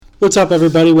What's up,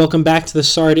 everybody? Welcome back to the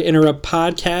Sorry to Interrupt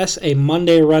podcast, a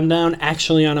Monday rundown,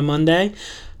 actually on a Monday.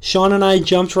 Sean and I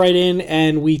jumped right in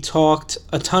and we talked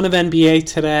a ton of NBA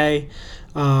today.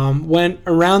 Went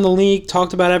around the league,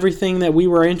 talked about everything that we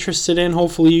were interested in.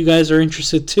 Hopefully you guys are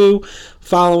interested too.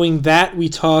 Following that, we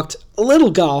talked a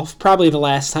little golf, probably the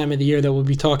last time of the year that we'll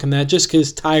be talking that, just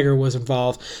because Tiger was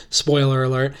involved. Spoiler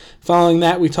alert. Following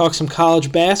that, we talked some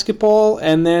college basketball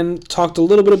and then talked a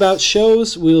little bit about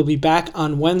shows. We'll be back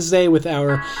on Wednesday with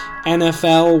our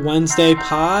NFL Wednesday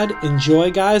pod. Enjoy,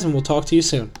 guys, and we'll talk to you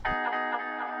soon.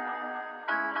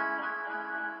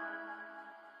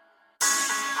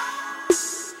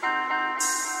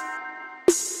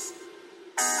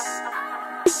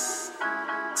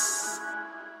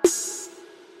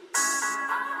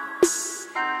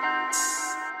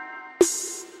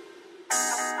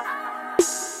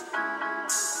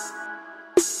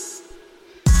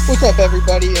 What's up,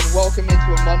 everybody, and welcome into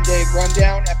a Monday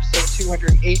Rundown, episode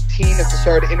 218 of the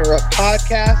Sorry to Interrupt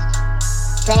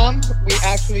podcast. Tom, we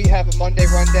actually have a Monday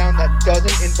Rundown that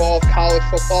doesn't involve college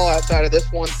football outside of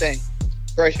this one thing.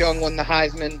 Bryce Young won the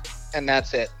Heisman, and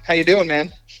that's it. How you doing,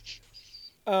 man?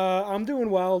 I'm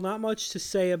doing well. Not much to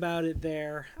say about it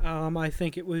there. I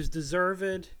think it was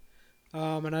deserved,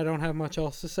 and I don't have much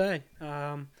else to say.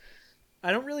 I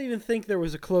don't really even think there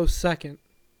was a close second.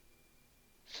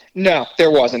 No,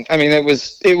 there wasn't. I mean, it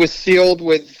was sealed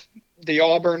with the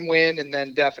Auburn win and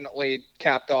then definitely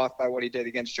capped off by what he did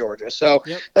against Georgia. So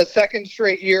a second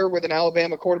straight year with an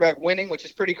Alabama quarterback winning, which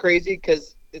is pretty crazy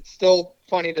because it's still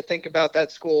funny to think about that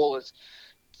school is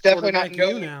definitely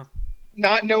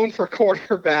not known for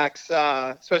quarterbacks,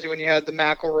 especially when you had the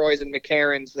McElroys and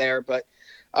McCarrons there. But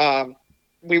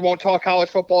we won't talk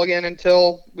college football again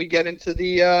until we get into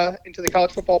the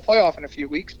college football playoff in a few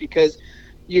weeks because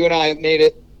you and I have made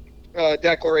it a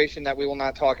declaration that we will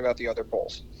not talk about the other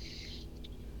bowls.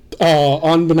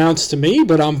 Unbeknownst to me,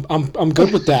 but I'm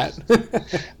good with that.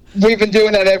 We've been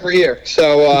doing that every year.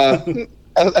 So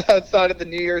outside of the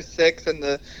New Year's Six and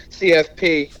the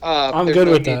CFP, I'm there's good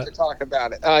no with need that. to talk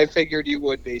about it. I figured you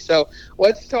would be. So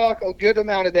let's talk a good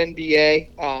amount of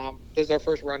NBA. This is our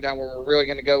first rundown where we're really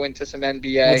going to go into some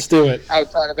NBA. Let's do it.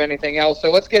 Outside of anything else.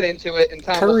 So let's get into it. And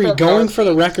Tom, Curry going for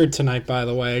the record tonight, by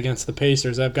the way, against the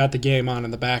Pacers. I've got the game on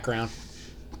in the background.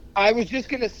 I was just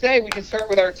going to say we can start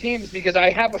with our teams because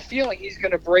I have a feeling he's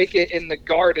going to break it in the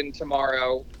Garden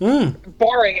tomorrow,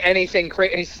 barring anything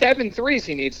crazy. 7 threes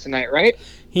he needs tonight, right?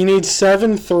 He needs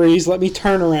 7 threes. Let me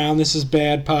turn around. This is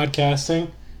bad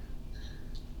podcasting.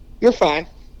 You're fine.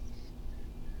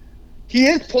 He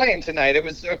is playing tonight. It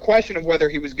was a question of whether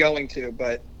he was going to,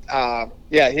 but him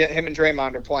and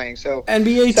Draymond are playing. So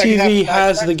NBA TV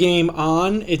has the game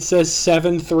on. It says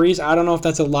 7 threes. I don't know if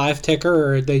that's a live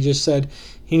ticker or they just said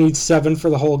he needs 7 for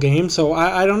the whole game. So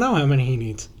I don't know how many he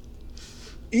needs.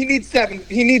 He needs 7.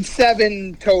 He needs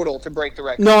 7 total to break the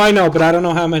record. No, I know, but I don't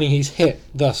know how many he's hit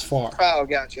thus far. Oh,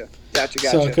 gotcha.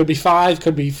 So it could be 5,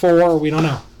 could be 4. We don't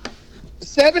know.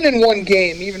 7 in one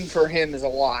game, even for him, is a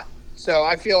lot. So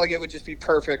I feel like it would just be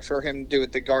perfect for him to do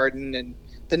at the Garden, and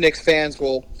the Knicks fans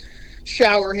will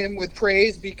shower him with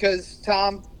praise because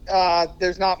Tom,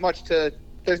 there's not much to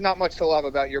love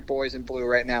about your boys in blue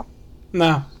right now.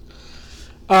 No.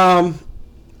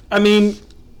 I mean,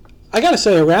 I gotta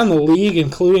say, around the league,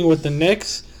 including with the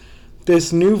Knicks,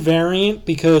 this new variant,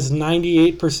 because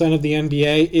 98% of the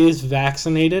NBA is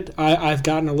vaccinated. I've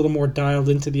gotten a little more dialed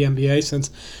into the NBA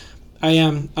since I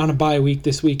am on a bye week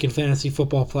this week in fantasy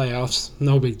football playoffs.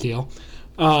 No big deal.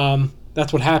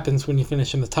 That's what happens when you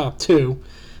finish in the top 2.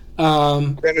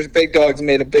 Brandon's Big Dogs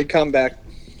made a big comeback.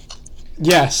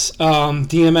 Yes.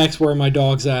 DMX, where my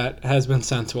dog's at, has been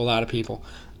sent to a lot of people.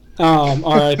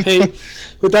 RIP.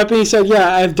 With that being said,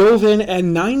 I've dove in,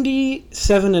 and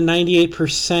 97 to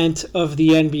 98% of the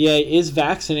NBA is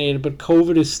vaccinated, but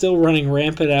COVID is still running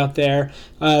rampant out there.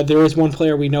 There is one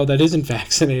player we know that isn't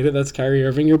vaccinated. That's Kyrie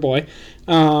Irving, your boy.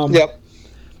 Yep.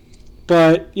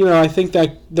 But, I think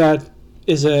that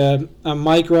is a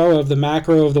micro of the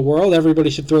macro of the world.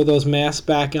 Everybody should throw those masks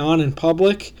back on in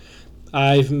public.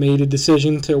 I've made a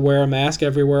decision to wear a mask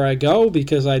everywhere I go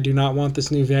because I do not want this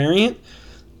new variant.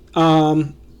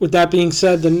 With that being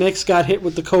said, the Knicks got hit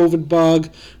with the COVID bug.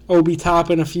 Obi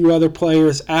Toppin, a few other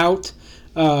players out.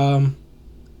 But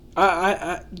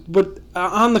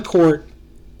on the court,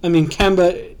 I mean,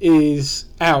 Kemba is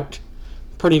out,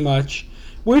 pretty much,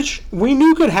 which we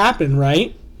knew could happen,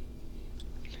 right?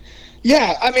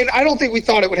 Yeah, I mean, I don't think we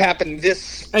thought it would happen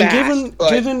this fast.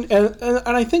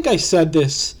 And I think I said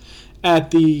this at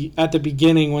the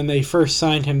beginning when they first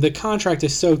signed him. The contract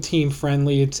is so team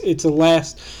friendly. It's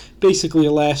basically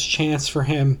a last chance for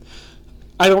him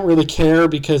I don't really care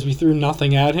because we threw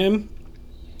nothing at him.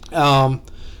 The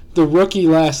rookie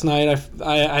last night,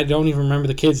 I don't even remember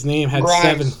the kid's name, had Grimes.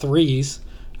 7 threes.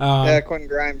 Quentin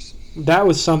Grimes. That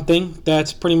was something.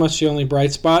 That's pretty much the only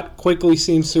bright spot. Quickly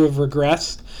seems to have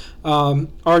regressed.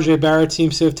 RJ Barrett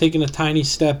seems to have taken a tiny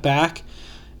step back.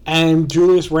 And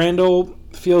Julius Randle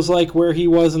feels like where he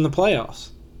was in the playoffs.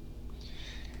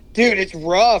 Dude, it's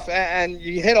rough, and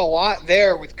you hit a lot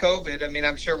there with COVID. I mean,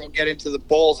 I'm sure we'll get into the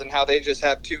Bulls and how they just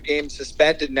have 2 games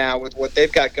suspended now with what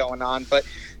they've got going on. But,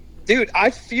 dude,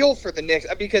 I feel for the Knicks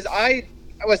because I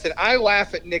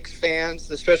laugh at Knicks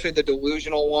fans, especially the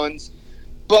delusional ones.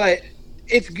 But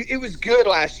it was good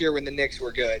last year when the Knicks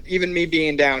were good, even me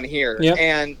being down here. Yep.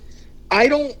 And I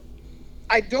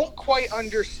don't quite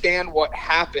understand what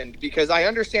happened because I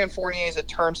understand Fournier is a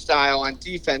turnstile on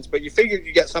defense, but you figured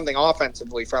you get something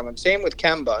offensively from him. Same with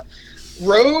Kemba.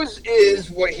 Rose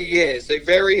is what he is, a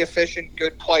very efficient,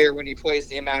 good player when he plays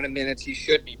the amount of minutes he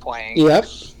should be playing. Yep.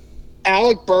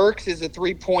 Alec Burks is a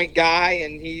 3-point guy,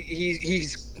 and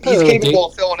he's capable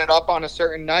of filling it up on a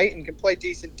certain night and can play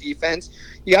decent defense.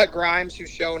 You got Grimes,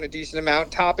 who's showing a decent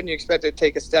amount. Toppin, you expect to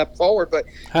take a step forward, but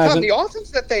Tom, the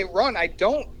offense that they run, I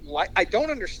don't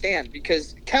understand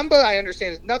because Kemba, I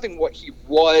understand, is nothing what he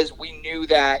was. We knew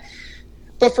that.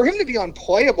 But for him to be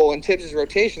unplayable in Tibbs'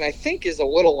 rotation, I think is a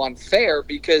little unfair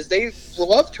because they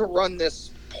love to run this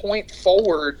point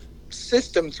forward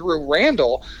system through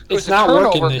Randle. It's not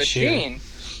working this year.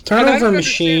 Turnover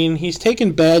machine. He's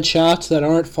taken bad shots that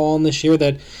aren't falling this year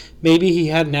that maybe he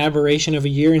had an aberration of a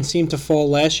year and seemed to fall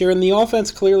last year, and the offense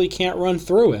clearly can't run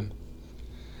through him.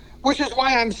 Which is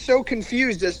why I'm so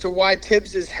confused as to why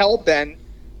Tibbs is hell-bent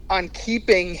on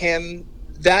keeping him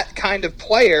that kind of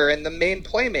player and the main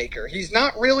playmaker. He's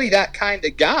not really that kind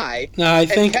of guy. No, I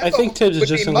think Tibbs is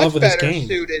just in love with his game.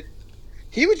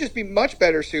 He would just be much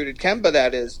better suited, Kemba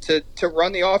that is, to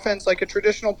run the offense like a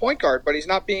traditional point guard, but he's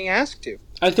not being asked to.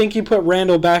 I think you put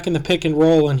Randle back in the pick and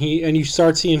roll, and you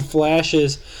start seeing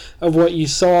flashes of what you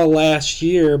saw last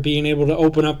year, being able to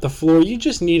open up the floor. You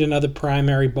just need another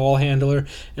primary ball handler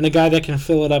and a guy that can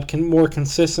fill it up more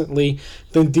consistently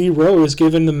than D. Rose,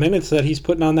 given the minutes that he's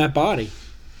putting on that body.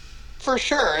 For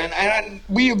sure, and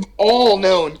we've all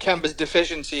known Kemba's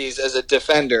deficiencies as a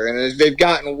defender, and they've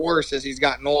gotten worse as he's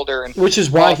gotten older. And which is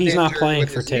why he's not playing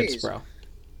for Tibbs, bro.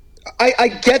 I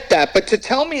get that, but to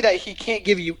tell me that he can't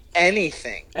give you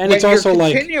anything, and it's also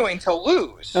continuing to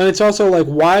lose, and it's also like,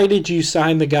 why did you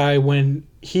sign the guy when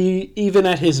he, even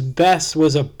at his best,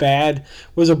 was a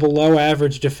below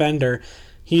average defender?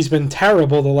 He's been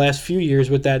terrible the last few years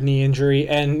with that knee injury,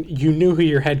 and you knew who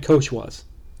your head coach was.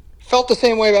 Felt the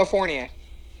same way about Fournier.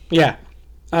 Yeah.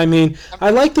 I mean,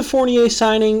 I like the Fournier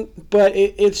signing, but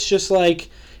it's just like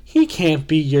he can't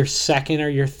be your second or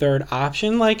your third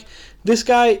option. Like, this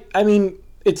guy, I mean,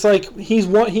 it's like he's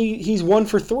 1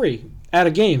 for 3 out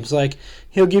of games. Like,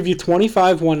 he'll give you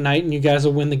 25 one night and you guys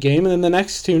will win the game, and then the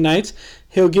next 2 nights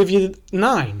he'll give you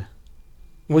 9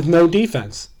 with no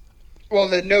defense. Well,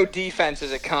 the no defense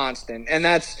is a constant, and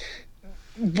that's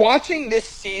watching this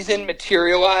season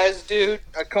materialize, dude,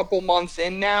 a couple months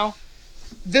in now.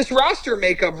 This roster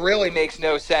makeup really makes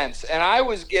no sense. And I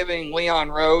was giving Leon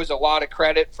Rose a lot of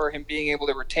credit for him being able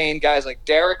to retain guys like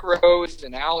Derrick Rose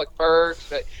and Alec Burks.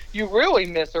 But you really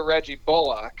miss a Reggie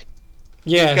Bullock.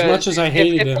 Yeah, as much as I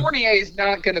hated him. If Fournier is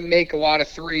not going to make a lot of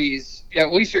threes,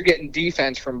 at least you're getting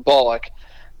defense from Bullock.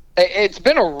 It's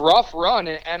been a rough run,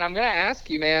 and I'm going to ask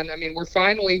you, man. I mean,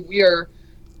 we are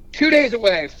 2 days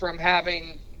away from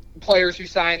having players who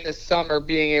signed this summer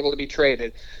being able to be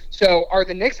traded. So are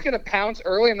the Knicks going to pounce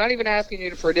early? I'm not even asking you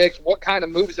to predict what kind of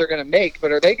moves they're going to make,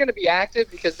 but are they going to be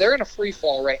active? Because they're in a free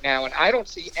fall right now, and I don't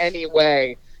see any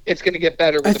way it's going to get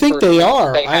better. I think they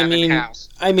are.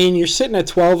 I mean, you're sitting at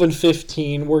 12 and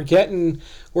 15. We're getting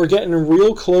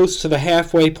real close to the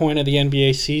halfway point of the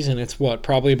NBA season. It's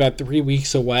probably about 3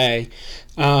 weeks away,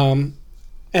 and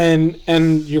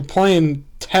you're playing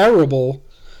terrible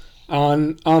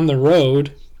on the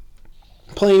road,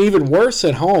 playing even worse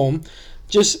at home.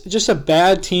 Just a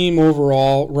bad team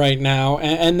overall right now,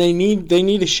 and they need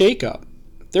a shakeup.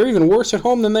 They're even worse at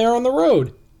home than they are on the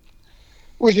road.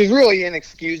 Which is really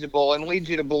inexcusable and leads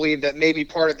you to believe that maybe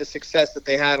part of the success that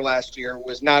they had last year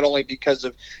was not only because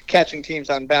of catching teams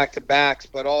on back-to-backs,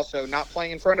 but also not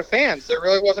playing in front of fans. There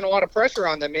really wasn't a lot of pressure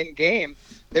on them in-game.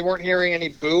 They weren't hearing any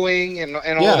booing and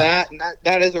all that, and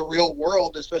that is a real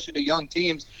world, especially to young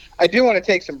teams. I do want to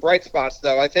take some bright spots,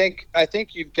 though. I think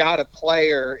you've got a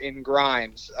player in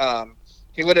Grimes.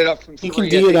 He lit it up from 3. He can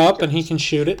D it up, and he can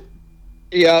shoot it.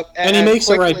 Yep. And he makes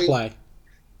the right play.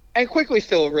 And Quickly's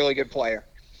still a really good player.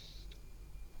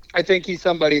 I think he's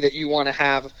somebody that you want to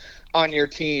have on your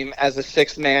team as a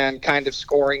sixth man kind of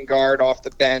scoring guard off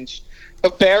the bench.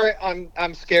 But Barrett,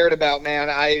 I'm scared about, man.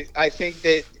 I think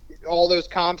that all those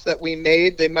comps that we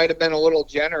made, they might have been a little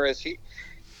generous.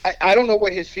 I don't know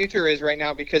what his future is right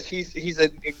now because he's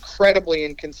an incredibly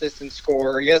inconsistent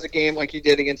scorer. He has a game like he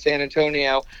did against San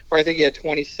Antonio where I think he had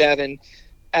 27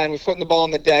 and was putting the ball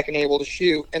on the deck and able to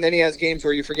shoot. And then he has games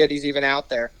where you forget he's even out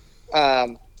there,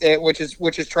 which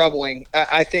is troubling.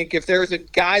 I think if there's a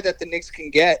guy that the Knicks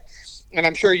can get, and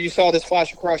I'm sure you saw this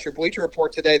flash across your Bleacher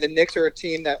Report today, the Knicks are a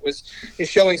team that is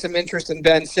showing some interest in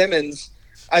Ben Simmons.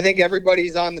 I think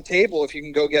everybody's on the table if you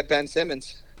can go get Ben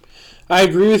Simmons. I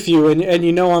agree with you, and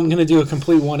I'm going to do a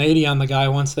complete 180 on the guy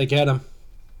once they get him.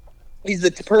 He's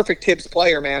the perfect Tibbs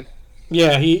player, man.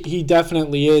 Yeah, he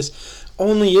definitely is.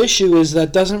 Only issue is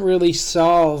that doesn't really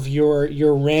solve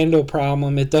your Randall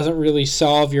problem. It doesn't really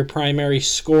solve your primary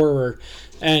scorer.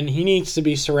 And he needs to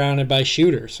be surrounded by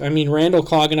shooters. I mean, Randall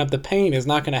clogging up the paint is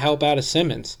not going to help out a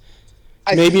Simmons.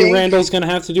 Maybe Randall's going to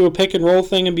have to do a pick and roll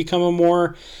thing and become a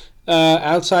more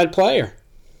outside player.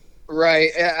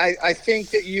 Right. I think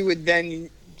that you would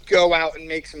then go out and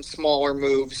make some smaller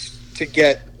moves to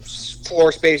get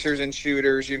floor spacers and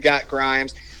shooters. You've got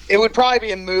Grimes. It would probably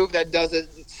be a move that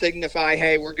doesn't signify,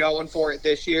 hey, we're going for it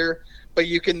this year. But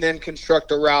you can then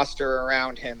construct a roster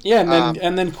around him. Yeah,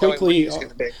 and then quickly,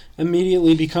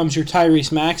 immediately becomes your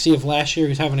Tyrese Maxey of last year,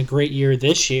 who's having a great year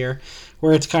this year,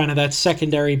 where it's kind of that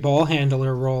secondary ball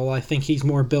handler role. I think he's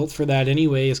more built for that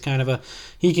anyway. Is kind of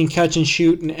he can catch and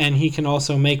shoot, and he can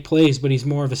also make plays, but he's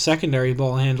more of a secondary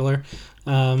ball handler,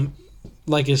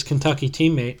 like his Kentucky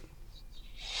teammate.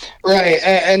 Right,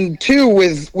 and two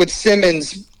with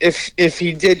Simmons, if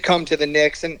he did come to the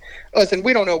Knicks, and listen,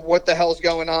 we don't know what the hell's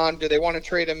going on. Do they want to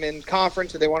trade him in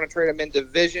conference? Do they want to trade him in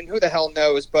division? Who the hell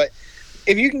knows? But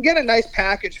if you can get a nice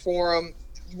package for him,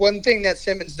 one thing that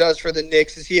Simmons does for the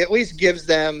Knicks is he at least gives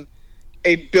them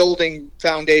a building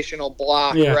foundational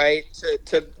block, right?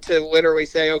 To literally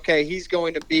say, okay,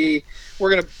 we're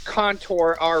going to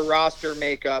contour our roster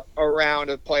makeup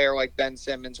around a player like Ben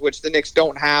Simmons, which the Knicks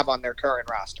don't have on their current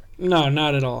roster. No,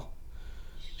 not at all.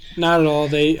 Not at all.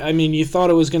 You thought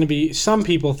it was going to be, some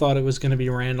people thought it was going to be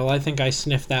Randall. I think I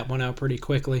sniffed that one out pretty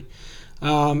quickly.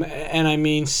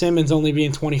 Simmons only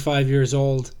being 25 years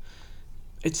old,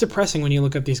 it's depressing when you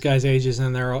look up these guys' ages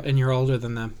and you're older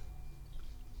than them.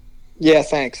 Yeah,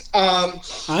 thanks.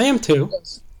 I am too.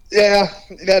 Yeah,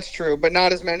 that's true, but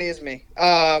not as many as me.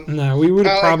 No, we would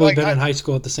have probably been in high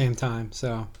school at the same time.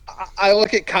 So I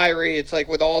look at Kyrie. It's like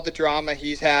with all the drama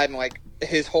he's had and like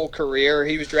his whole career,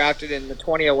 he was drafted in the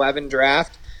 2011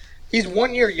 draft. He's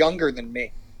 1 year younger than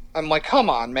me. I'm like, come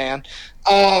on, man.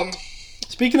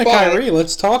 Speaking of Kyrie,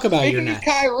 let's talk about your Nets.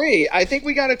 Speaking of Kyrie, I think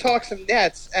we got to talk some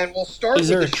Nets, and we'll start with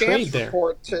the Shams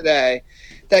report today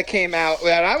that came out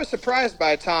that I was surprised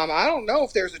by, Tom. I don't know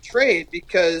if there's a trade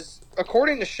because,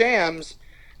 according to Shams,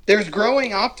 there's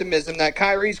growing optimism that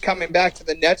Kyrie's coming back to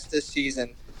the Nets this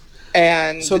season.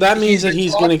 And so that means that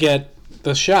he's going to get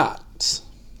the shots.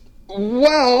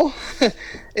 Well,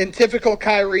 in typical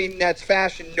Kyrie Nets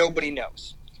fashion, nobody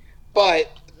knows. But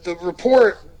the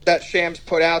report that Shams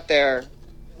put out there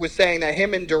was saying that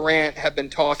him and Durant have been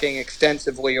talking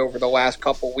extensively over the last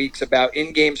couple weeks about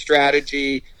in-game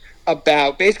strategy,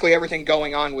 about basically everything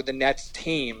going on with the Nets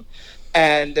team.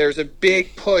 And there's a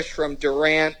big push from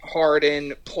Durant,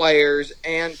 Harden, players,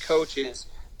 and coaches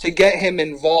to get him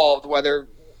involved, whether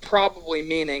probably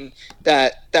meaning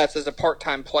that that's as a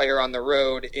part-time player on the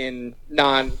road in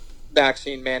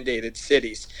non-vaccine mandated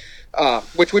cities,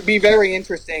 which would be very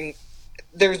interesting.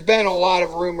 There's been a lot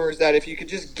of rumors that if you could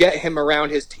just get him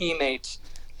around his teammates,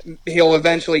 he'll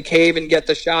eventually cave and get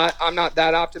the shot. I'm not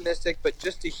that optimistic, but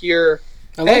just to hear,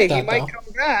 he might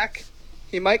come back.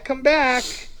 He might come back.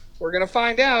 We're going to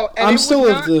find out. And I'm still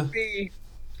of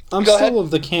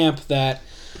the camp that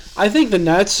I think the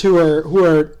Nets, who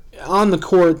are on the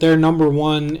court, they're number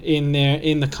one in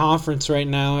the conference right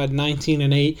now at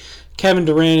 19-8. Kevin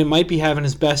Durant might be having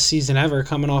his best season ever,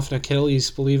 coming off an Achilles,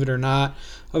 believe it or not,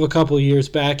 of a couple of years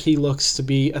back. He looks to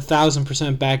be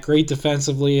 1,000% back, great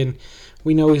defensively, and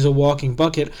we know he's a walking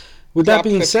bucket. With that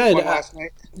being said,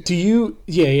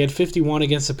 he had 51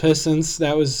 against the Pistons.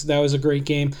 That was a great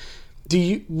game.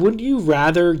 Would you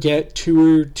rather get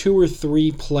two or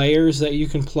three players that you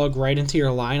can plug right into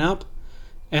your lineup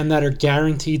and that are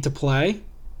guaranteed to play?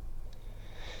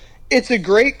 It's a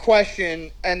great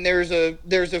question, and there's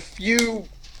a few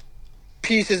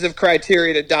pieces of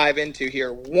criteria to dive into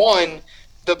here. One,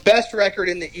 the best record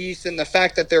in the East and the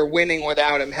fact that they're winning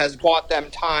without him has bought them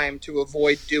time to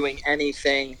avoid doing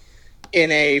anything in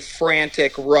a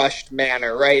frantic, rushed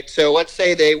manner, right? So let's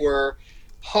say they were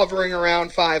hovering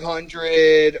around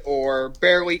 500 or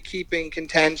barely keeping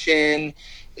contention,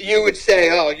 you would say,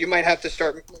 oh, you might have to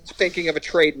start thinking of a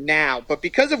trade now. But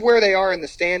because of where they are in the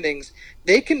standings,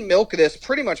 they can milk this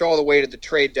pretty much all the way to the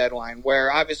trade deadline,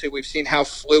 where obviously we've seen how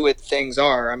fluid things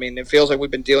are. I mean, it feels like we've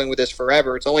been dealing with this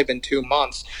forever. It's only been 2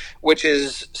 months, which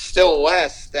is still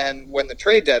less than when the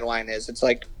trade deadline is. It's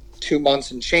like 2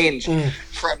 months and change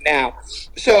from now.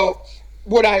 So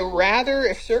would I rather,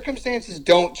 if circumstances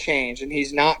don't change and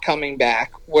he's not coming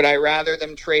back, would I rather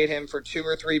them trade him for 2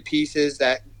 or 3 pieces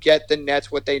that get the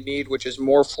Nets what they need, which is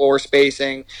more floor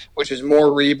spacing, which is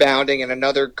more rebounding, and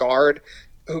another guard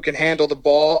who can handle the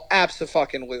ball?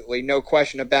 Absolutely, no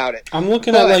question about it. I'm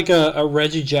looking at like a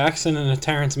Reggie Jackson and a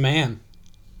Terrence Mann.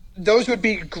 Those would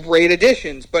be great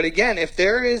additions, but again, if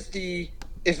there is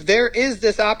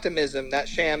this optimism that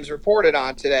Shams reported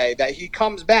on today that he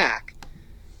comes back,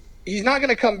 he's not going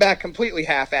to come back completely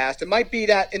half-assed. It might be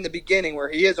that in the beginning where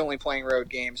he is only playing road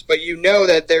games, but you know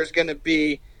that there's going to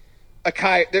be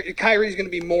Kyrie's going to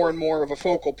be more and more of a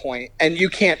focal point, and you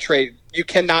cannot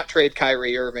trade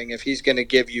Kyrie Irving if he's going to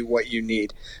give you what you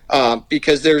need,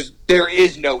 because there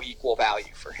is no equal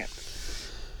value for him.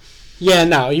 Yeah,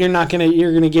 no, you're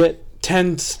going to get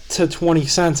 10 to 20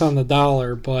 cents on the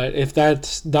dollar, but if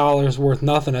that dollar's worth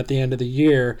nothing at the end of the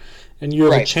year and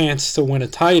you have a chance to win a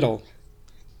title.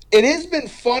 It has been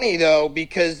funny though,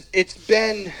 because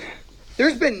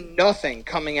there's been nothing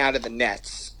coming out of the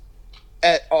Nets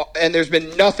at all, and there's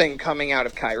been nothing coming out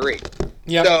of Kyrie.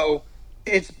 Yep. So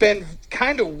it's been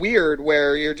kind of weird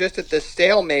where you're just at this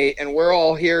stalemate, and we're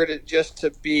all here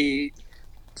to be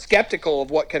skeptical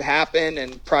of what could happen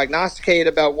and prognosticate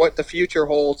about what the future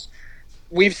holds.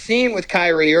 We've seen with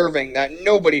Kyrie Irving that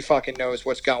nobody fucking knows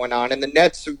what's going on, and the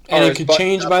Nets are and it could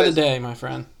change by the day, my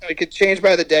friend. It could change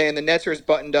by the day, and the Nets are as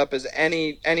buttoned up as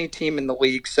any team in the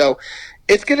league. So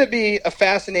it's going to be a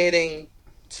fascinating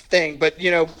thing, but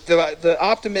the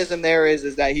optimism there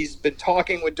is that he's been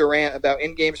talking with Durant about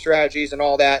in-game strategies and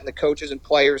all that, and the coaches and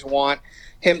players want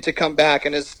him to come back.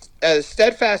 And as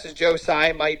steadfast as Joe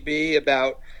Tsai might be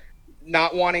about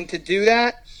not wanting to do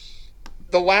that,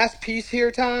 the last piece here,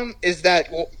 Tom, is that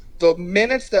the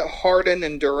minutes that Harden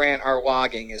and Durant are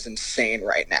logging is insane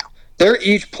right now. They're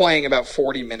each playing about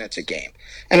 40 minutes a game.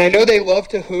 And I know they love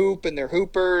to hoop, and they're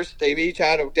hoopers. They've each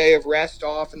had a day of rest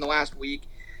off in the last week.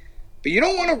 But you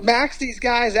don't want to max these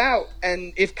guys out.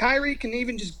 And if Kyrie can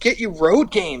even just get you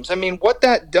road games, I mean, what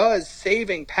that does,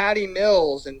 saving Patty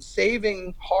Mills and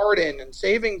saving Harden and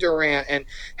saving Durant and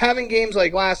having games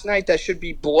like last night that should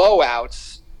be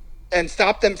blowouts and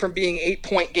stop them from being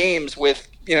 8-point games with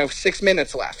 6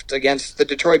 minutes left against the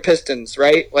Detroit Pistons,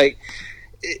 right? Like,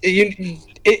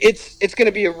 it's going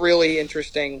to be a really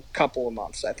interesting couple of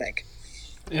months, I think.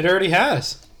 It already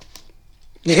has.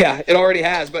 Yeah, it already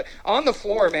has. But on the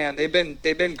floor, man, they've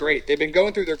been great. They've been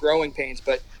going through their growing pains,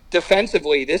 but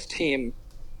defensively, this team,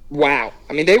 wow.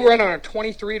 I mean, they went on a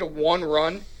 23-1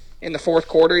 run in the fourth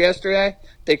quarter yesterday.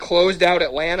 They closed out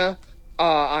Atlanta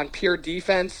on pure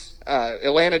defense.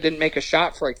 Atlanta didn't make a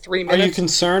shot for like 3 minutes. Are you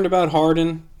concerned about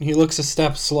Harden? He looks a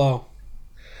step slow.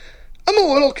 I'm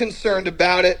a little concerned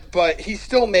about it, but he's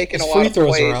still making a lot of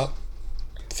plays.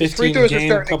 His free throws are up. 15 a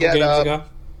game, a couple games ago.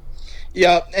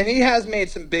 Yeah, and he has made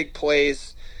some big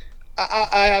plays.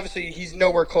 I obviously, he's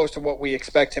nowhere close to what we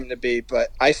expect him to be,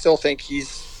 but I still think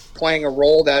he's playing a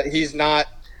role that he's not.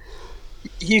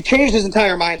 He changed his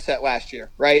entire mindset last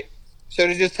year, right? So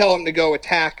to just tell him to go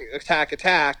attack,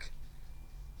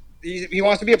 he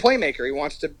wants to be a playmaker. He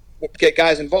wants to get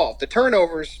guys involved. The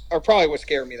turnovers are probably what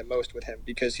scare me the most with him,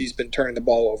 because he's been turning the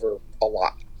ball over a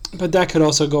lot. But that could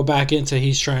also go back into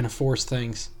he's trying to force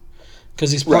things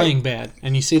because he's playing bad,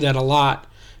 and you see that a lot.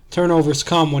 Turnovers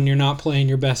come when you're not playing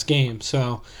your best game.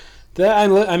 So,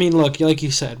 I mean, look, like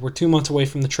you said, we're 2 months away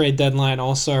from the trade deadline.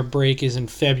 All-Star break is in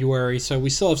February, so we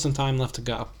still have some time left to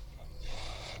go.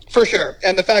 For sure.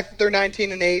 And the fact that they're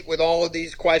 19-8 with all of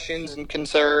these questions and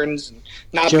concerns and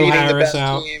not beating the best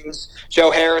teams. Joe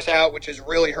Harris out, which has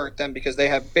really hurt them because they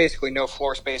have basically no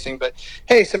floor spacing. But,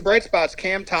 hey, some bright spots.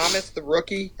 Cam Thomas, the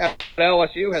rookie at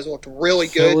LSU, has looked really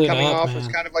good coming off as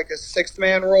kind of like a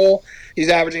sixth-man role. He's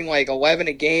averaging like 11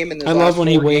 a game in the last 4 games. I love when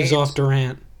he waves off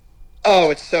Durant. Oh,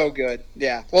 it's so good.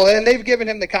 Yeah. Well, and they've given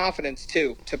him the confidence,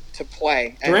 too, to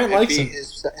play Durant likes be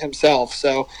himself.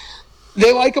 So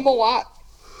they like him a lot.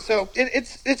 So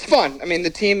it's fun. I mean, the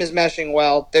team is meshing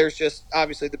well. There's just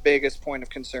obviously the biggest point of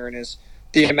concern is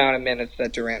the amount of minutes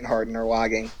that Durant and Harden are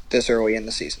logging this early in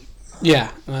the season.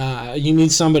 Yeah, you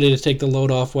need somebody to take the load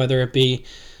off, whether it be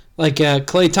like a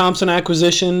Klay Thompson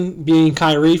acquisition being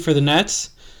Kyrie for the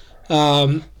Nets.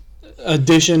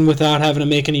 addition without having to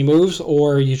make any moves,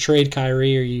 or you trade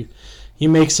Kyrie, or you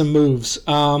make some moves.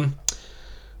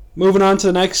 Moving on to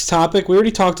the next topic, we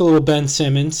already talked a little Ben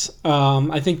Simmons.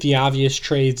 I think the obvious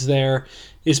trades there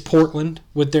is Portland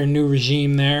with their new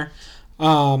regime there.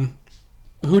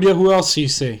 Who else do you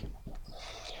see?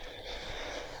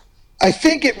 I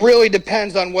think it really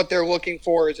depends on what they're looking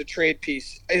for as a trade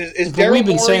piece. Is Daryl We've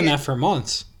been Morey, saying that for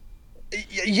months.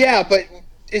 Yeah, but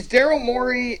is Daryl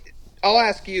Morey? I'll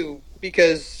ask you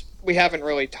because we haven't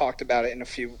really talked about it in a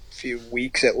few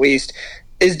weeks at least.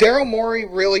 Is Daryl Morey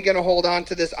really going to hold on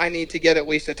to this? I need to get at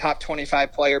least a top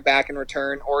 25 player back in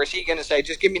return, or is he going to say,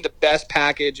 just give me the best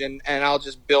package and I'll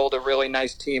just build a really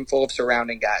nice team full of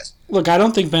surrounding guys? Look, I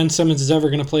don't think Ben Simmons is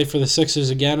ever going to play for the Sixers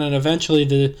again, and eventually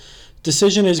the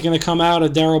decision is going to come out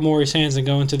of Daryl Morey's hands and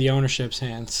go into the ownership's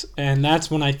hands, and that's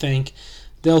when I think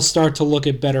they'll start to look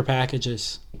at better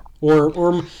packages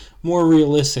or more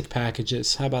realistic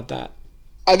packages. How about that?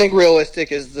 I think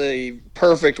realistic is the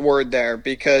perfect word there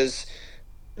because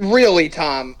really,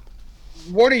 Tom,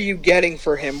 what are you getting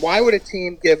for him? Why would a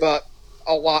team give up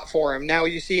a lot for him? Now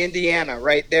you see Indiana,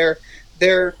 right?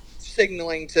 They're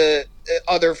signaling to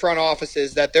other front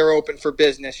offices that they're open for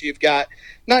business. You've got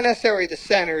not necessarily the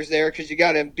centers there because you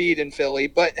got Embiid in Philly,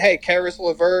 but hey, Karis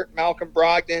LeVert, Malcolm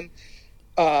Brogdon,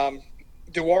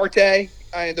 Duarte,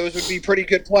 those would be pretty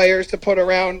good players to put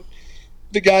around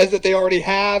the guys that they already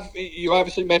have. You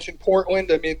obviously mentioned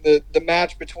Portland. I mean, the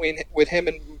match with him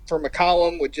and for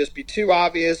McCollum would just be too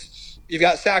obvious. You've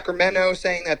got Sacramento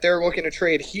saying that they're looking to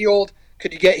trade Hield.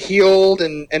 Could you get Hield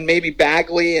and maybe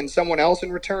Bagley and someone else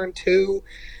in return too?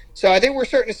 So I think we're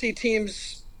starting to see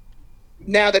teams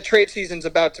now that trade season's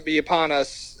about to be upon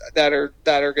us that are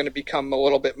going to become a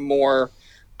little bit more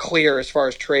clear as far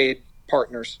as trade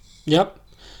partners. Yep.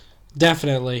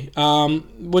 Definitely.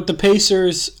 With the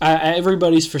Pacers,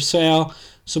 everybody's for sale.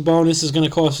 Sabonis is going to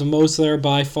cost the most there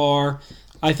by far.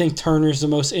 I think Turner's the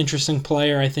most interesting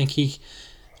player. I think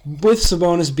with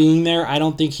Sabonis being there, I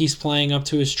don't think he's playing up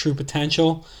to his true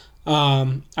potential.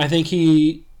 I think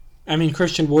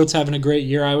Christian Wood's having a great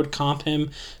year. I would comp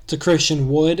him to Christian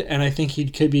Wood, and I think he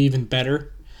could be even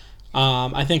better.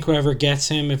 I think whoever gets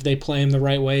him, if they play him the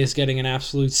right way, is getting an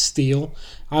absolute steal.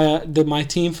 My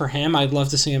team for him, I'd love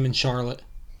to see him in Charlotte.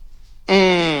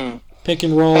 Pick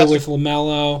and roll with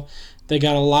LaMelo. They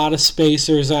got a lot of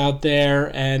spacers out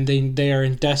there, and they are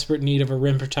in desperate need of a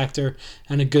rim protector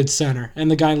and a good center. And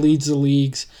the guy leads the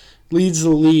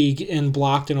league in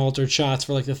blocked and altered shots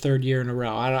for like the third year in a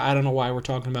row. I don't know why we're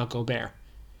talking about Gobert.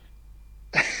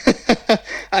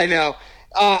 I know.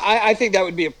 I think that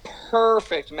would be a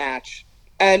perfect match.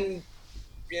 And,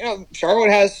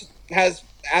 Charlotte has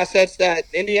assets that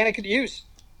Indiana could use.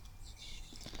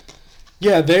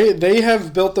 Yeah, they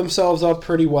have built themselves up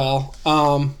pretty well.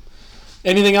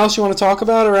 Anything else you want to talk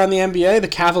about around the NBA? The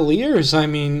Cavaliers,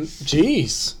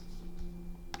 geez.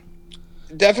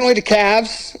 Definitely the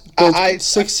Cavs.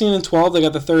 16 and 12, they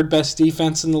got the third best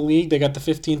defense in the league. They got the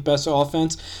 15th best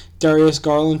offense. Darius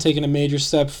Garland taking a major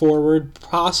step forward.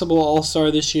 Possible all-star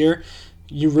this year.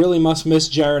 You really must miss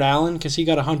Jared Allen because he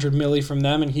got $100 million from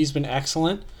them, and he's been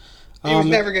excellent. He was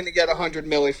never going to get $100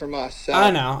 million from us. So. I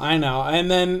know.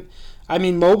 And then,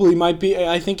 Mobley might be,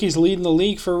 I think he's leading the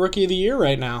league for Rookie of the Year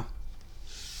right now.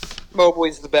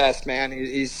 Mobley's the best, man.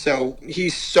 He's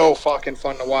so fucking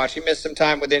fun to watch. He missed some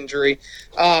time with injury.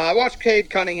 I watched Cade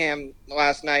Cunningham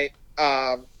last night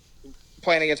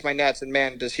playing against my Nets, and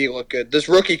man, does he look good. This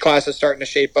rookie class is starting to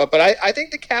shape up, but I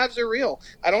think the Cavs are real.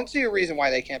 I don't see a reason why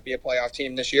they can't be a playoff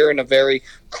team this year in a very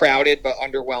crowded but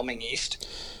underwhelming East.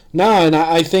 No, and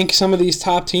I think some of these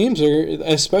top teams,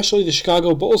 especially the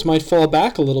Chicago Bulls, might fall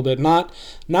back a little bit. Not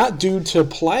due to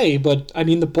play, but,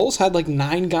 the Bulls had like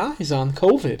 9 guys on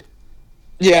COVID.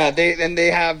 Yeah, they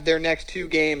have their next 2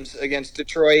 games against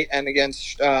Detroit and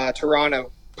against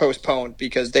Toronto postponed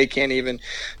because they can't even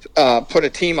put a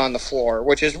team on the floor,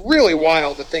 which is really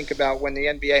wild to think about when the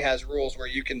NBA has rules where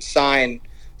you can sign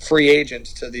free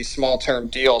agents to these small-term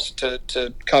deals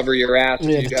to cover your ass.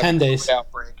 Yeah, 10 days.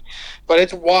 Outbreak. But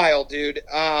it's wild, dude.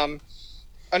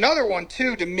 Another one,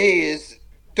 too, to me is,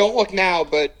 don't look now,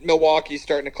 but Milwaukee's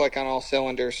starting to click on all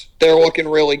cylinders. They're looking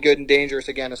really good and dangerous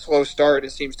again. A slow start,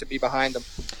 it seems to be behind them.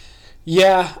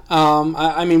 Yeah,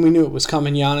 we knew it was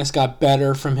coming. Giannis got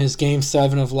better from his Game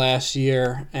 7 of last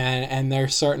year, and they're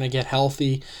starting to get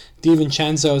healthy.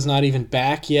 DiVincenzo is not even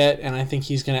back yet, and I think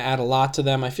he's going to add a lot to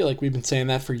them. I feel like we've been saying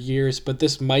that for years, but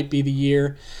this might be the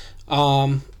year.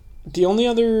 The only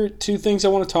other 2 things I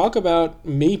want to talk about,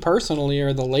 me personally,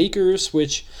 are the Lakers,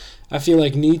 which I feel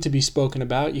like need to be spoken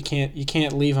about. You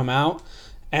can't leave them out.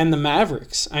 and the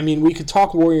Mavericks. I mean, we could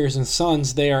talk Warriors and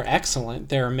Suns. They are excellent.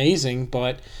 They're amazing,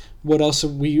 but what else?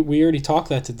 We already talked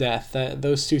that to death. That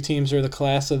those two teams are the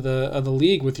class of the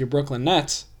league with your Brooklyn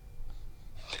Nets.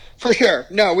 For sure.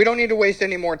 No, we don't need to waste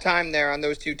any more time there on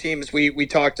those two teams. We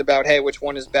talked about, hey, which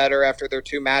one is better after their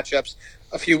two matchups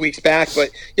a few weeks back.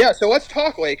 But, yeah, so let's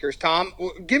talk Lakers, Tom.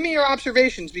 Give me your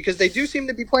observations because they do seem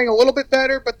to be playing a little bit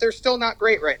better, but they're still not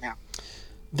great right now.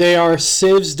 They are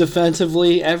sieves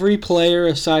defensively. Every player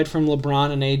aside from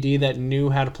LeBron and AD that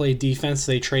knew how to play defense,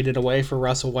 they traded away for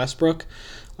Russell Westbrook,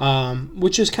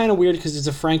 which is kind of weird because it's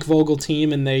a Frank Vogel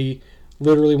team and they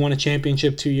literally won a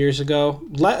championship 2 years ago.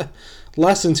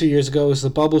 Less than 2 years ago was the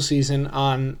bubble season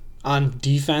on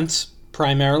defense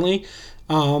primarily.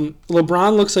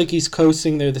 LeBron looks like he's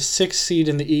coasting. They're the 6th seed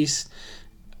in the East.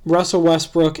 Russell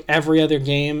Westbrook, every other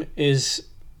game is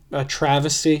a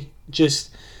travesty.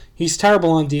 He's terrible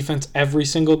on defense every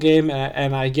single game,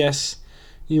 and I guess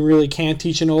you really can't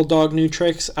teach an old dog new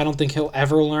tricks. I don't think he'll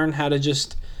ever learn how to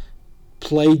just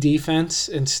play defense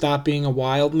and stop being a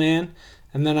wild man.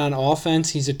 And then on offense,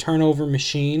 he's a turnover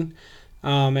machine.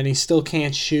 And he still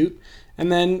can't shoot.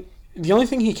 And then the only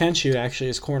thing he can shoot, actually,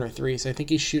 is corner threes. I think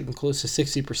he's shooting close to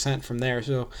 60% from there.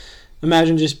 So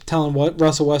imagine just telling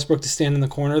Russell Westbrook to stand in the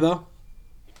corner, though.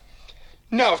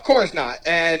 No, of course not.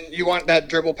 And you want that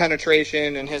dribble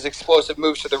penetration and his explosive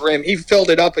moves to the rim. He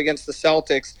filled it up against the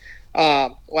Celtics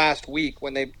last week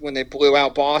when they blew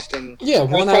out Boston. Yeah,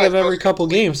 one out of every couple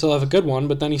games he'll have a good one,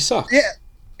 but then he sucks.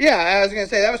 Yeah, I was going to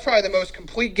say that was probably the most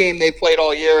complete game they played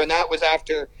all year, and that was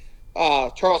after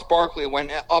Charles Barkley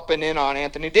went up and in on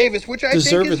Anthony Davis, which I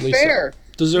think is fair.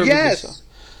 Deservedly so.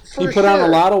 He put on a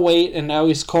lot of weight, and now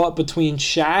he's caught between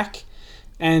Shaq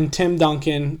and Tim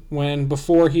Duncan, when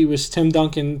before he was Tim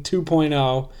Duncan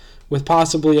 2.0 with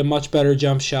possibly a much better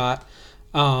jump shot.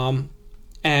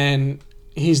 And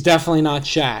he's definitely not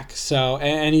Shaq. So,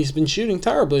 and he's been shooting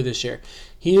terribly this year.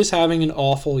 He is having an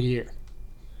awful year.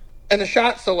 And the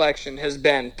shot selection has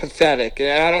been pathetic.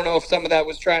 And I don't know if some of that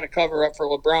was trying to cover up for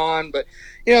LeBron, but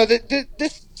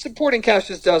this supporting cast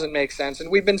just doesn't make sense.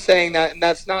 And we've been saying that, and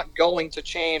that's not going to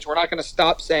change. We're not going to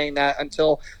stop saying that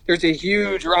until there's a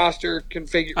huge roster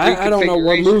configuration. I don't know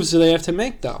what moves do they have to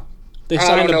make, though. They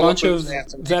signed a bunch of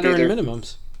veteran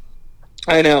minimums.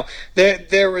 I know.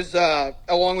 There was,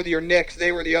 along with your Knicks,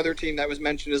 they were the other team that was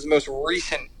mentioned as the most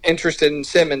recent interested in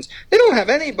Simmons. They don't have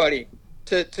anybody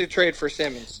to trade for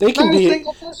Simmons. They can be.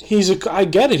 I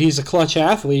get it. He's a clutch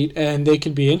athlete, and they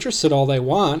can be interested all they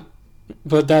want,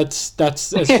 but that's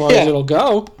as far as it'll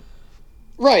go.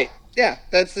 Right. Yeah.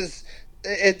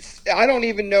 I don't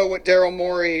even know what Daryl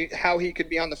Morey, how he could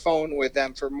be on the phone with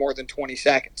them for more than 20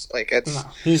 seconds.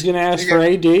 He's going to ask for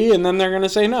AD, and then they're going to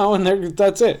say no, and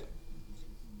that's it.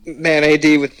 Man,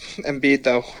 AD with Embiid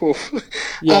though.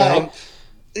 Yeah.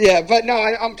 Yeah, but no,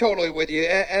 I'm totally with you.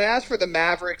 And as for the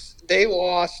Mavericks, they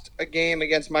lost a game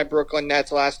against my Brooklyn Nets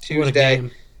last Tuesday. What a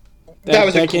game.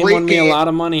 That game won me a lot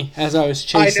of money as I was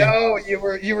chasing. I know.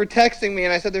 You were texting me,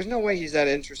 and I said, there's no way he's that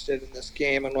interested in this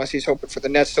game unless he's hoping for the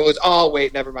Nets to lose. Oh,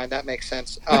 wait, never mind. That makes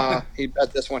sense. He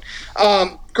bet this one.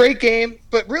 Great game,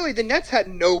 but really the Nets had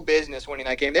no business winning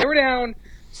that game. They were down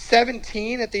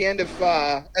 17 at the end of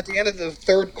the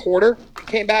third quarter.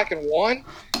 Came back and won.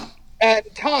 And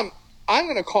Tom, I'm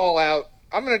going to call out.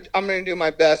 I'm going to do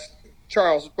my best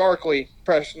Charles Barkley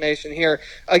impersonation here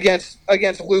against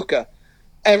Luka,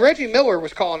 and Reggie Miller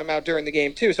was calling him out during the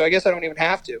game too. So I guess I don't even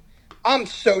have to. I'm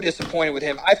so disappointed with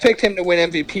him. I picked him to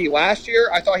win MVP last year.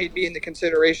 I thought he'd be in the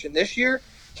consideration this year.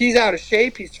 He's out of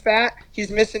shape. He's fat. He's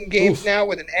missing games now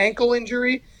with an ankle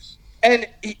injury. And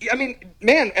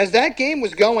man, as that game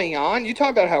was going on, you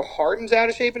talk about how Harden's out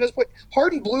of shape and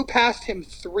Harden blew past him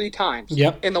 3 times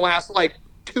in the last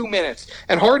 2 minutes,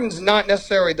 and Harden's not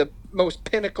necessarily the most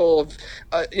pinnacle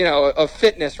of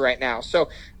fitness right now. So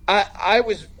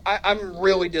I'm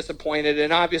really disappointed,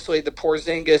 and obviously the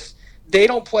Porzingis, they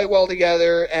don't play well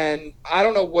together, and I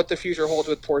don't know what the future holds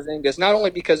with Porzingis. Not only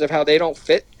because of how they don't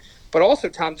fit, but also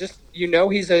Tom, just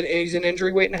he's an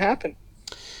injury waiting to happen.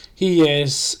 He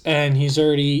is, and he's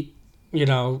already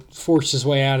forced his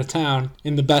way out of town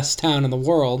in the best town in the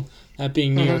world, that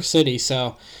being New York City.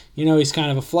 So. He's kind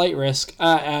of a flight risk.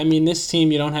 This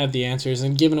team, you don't have the answers.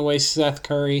 And giving away Seth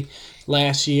Curry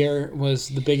last year was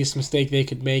the biggest mistake they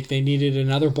could make. They needed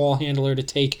another ball handler to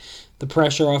take the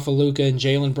pressure off of Luka, and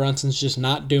Jalen Brunson's just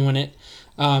not doing it.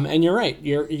 And you're right.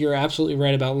 You're absolutely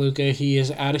right about Luka. He is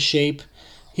out of shape.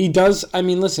 He does.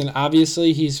 Listen,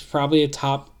 obviously he's probably a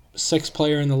top 6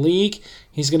 player in the league.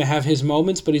 He's going to have his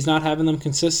moments, but he's not having them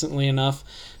consistently enough.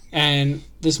 And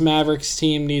this Mavericks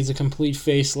team needs a complete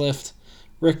facelift.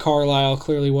 Rick Carlisle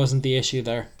clearly wasn't the issue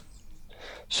there.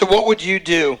 So what would you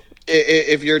do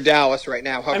if you're Dallas right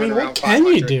now? I mean, what can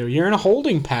you do? You're in a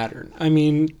holding pattern. I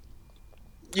mean,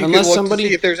 you could look to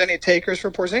see if there's any takers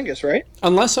for Porzingis, right?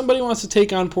 Unless somebody wants to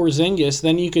take on Porzingis,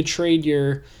 then you could trade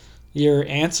your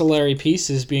ancillary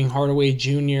pieces, being Hardaway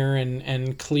Jr.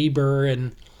 and Kleber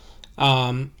and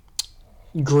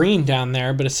Green down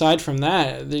there. But aside from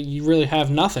that, you really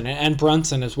have nothing. And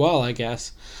Brunson as well, I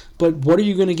guess. But what are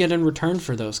you going to get in return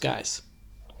for those guys?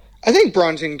 I think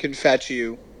Brunson can fetch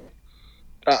you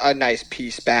a nice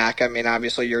piece back. I mean,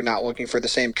 obviously, you're not looking for the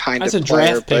same kind of player. That's a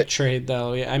draft pick trade,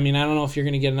 though. I mean, I don't know if you're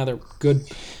going to get another good.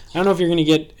 I don't know if you're going to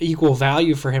get equal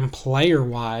value for him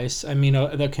player-wise. I mean,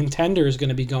 the contender is going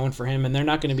to be going for him, and they're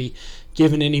not going to be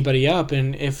giving anybody up.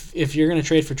 And if you're going to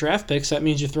trade for draft picks, that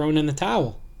means you're throwing in the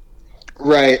towel.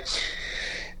 Right.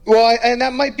 Well, and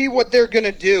that might be what they're going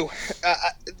to do.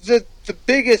 The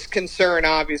biggest concern,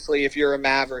 obviously, if you're a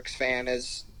Mavericks fan,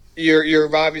 is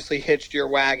you've obviously hitched your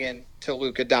wagon to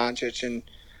Luka Doncic, and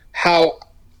how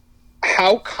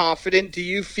confident do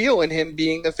you feel in him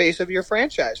being the face of your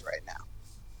franchise right now?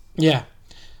 Yeah.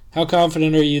 How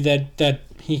confident are you that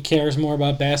he cares more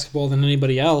about basketball than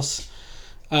anybody else?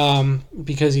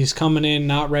 Because he's coming in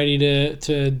not ready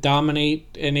to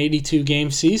dominate an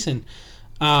 82-game season.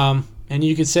 And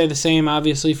you could say the same,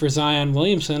 obviously, for Zion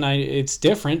Williamson. It's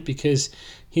different because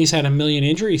he's had a million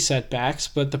injury setbacks,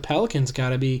 but the Pelicans got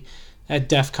to be at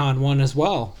DEFCON 1 as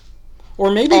well. Or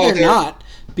maybe they're not,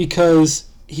 because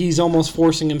he's almost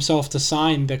forcing himself to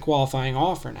sign the qualifying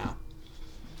offer now.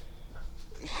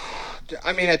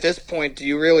 I mean, at this point, do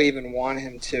you really even want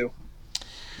him to?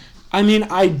 I mean,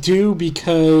 I do,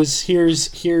 because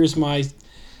here's my...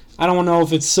 I don't know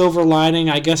if it's silver lining.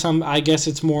 I guess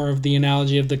it's more of the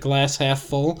analogy of the glass half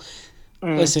full.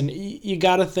 Listen, you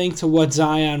got to think to what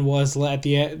Zion was at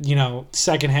the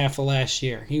second half of last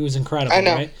year. He was incredible, I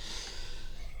know. Right?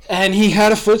 And he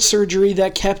had a foot surgery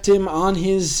that kept him on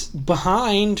his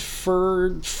behind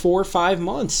for 4 or 5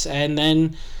 months. And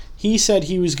then he said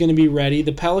he was going to be ready.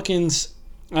 The Pelicans,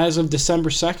 as of December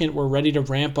 2nd, were ready to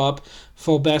ramp up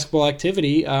full basketball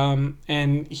activity.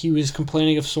 And he was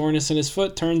complaining of soreness in his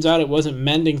foot. Turns out it wasn't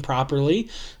mending properly.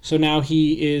 So now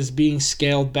he is being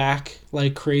scaled back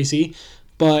like crazy.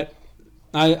 But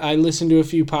I listened to a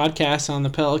few podcasts on the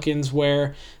Pelicans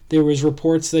where there was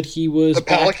reports that he was the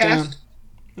back down.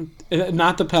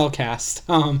 Not the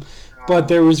Pelcast, but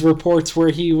there was reports where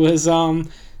he was, I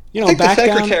think back the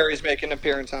down. secretary's making an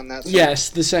appearance on that. Yes,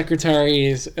 the secretary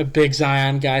is a big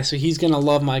Zion guy, so he's going to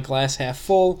love my glass half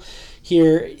full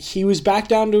here. He was back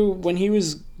down to, when he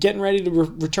was getting ready to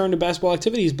return to basketball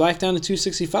activities, back down to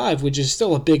 265, which is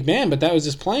still a big man, but that was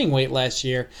his playing weight last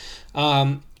year.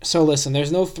 So listen,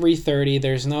 there's no 330,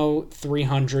 there's no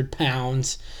 300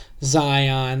 pounds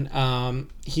Zion.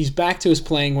 He's back to his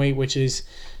playing weight, which is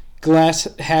glass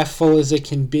half full as it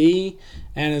can be.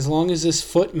 And as long as his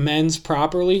foot mends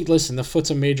properly, listen, the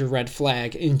foot's a major red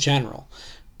flag in general.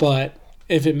 But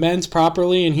if it mends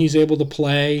properly and he's able to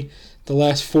play the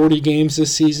last 40 games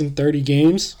this season, 30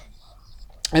 games,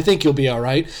 I think he'll be all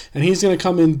right. And he's going to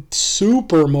come in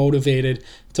super motivated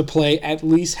to play at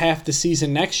least half the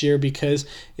season next year, because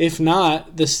if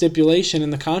not, the stipulation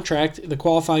in the contract, the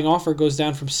qualifying offer, goes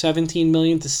down from $17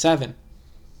 million to $7 million.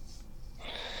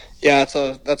 Yeah,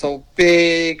 that's a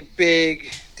big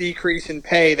decrease in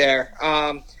pay there.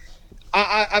 I'm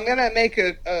gonna make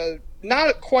a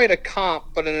not quite a comp,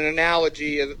 but an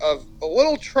analogy of a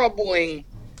little troubling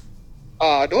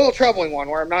one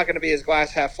where I'm not going to be as glass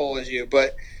half full as you,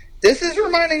 but this is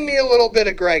reminding me a little bit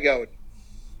of Greg Oden.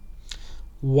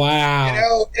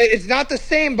 Wow. It's not the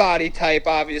same body type,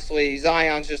 obviously.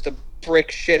 Zion's just a brick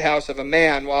shithouse of a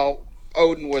man, while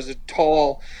Oden was a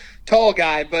tall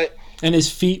guy, but... And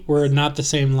his feet were not the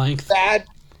same length. Bad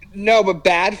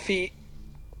feet.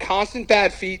 Constant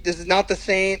bad feet. This is not the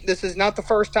same. This is not the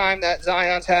first time that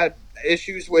Zion's had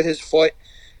issues with his foot.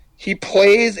 He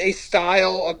plays a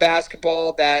style of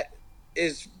basketball that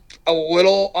is a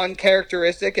little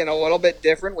uncharacteristic and a little bit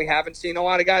different. We haven't seen a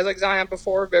lot of guys like Zion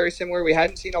before, very similar. We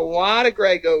hadn't seen a lot of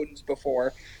Greg Odens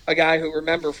before, a guy who,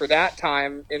 remember, for that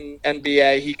time in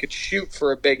NBA, he could shoot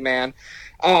for a big man.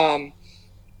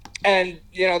 And,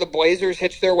 the Blazers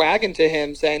hitched their wagon to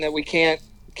him, saying that we can't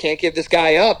give this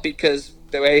guy up, because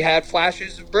the way he had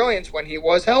flashes of brilliance when he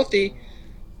was healthy,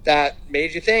 that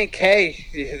made you think, hey,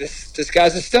 this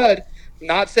guy's a stud. I'm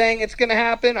not saying it's going to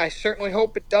happen. I certainly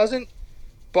hope it doesn't.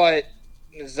 But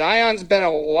Zion's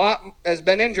has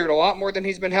been injured a lot more than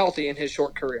he's been healthy in his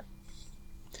short career.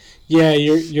 Yeah,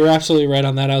 you're absolutely right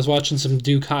on that. I was watching some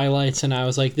Duke highlights, and I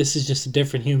was like, this is just a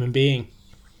different human being.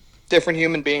 Different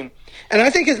human being. And I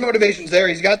think his motivation's there.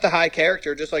 He's got the high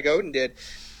character, just like Oden did.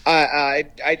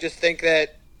 I just think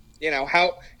that,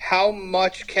 how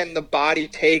much can the body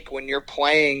take when you're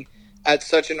playing at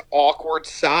such an awkward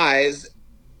size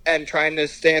and trying to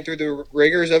stand through the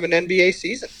rigors of an NBA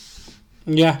season?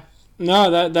 Yeah,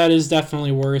 no, that is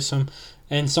definitely worrisome,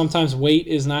 and sometimes weight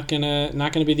is not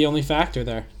gonna be the only factor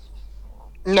there.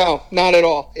 No, not at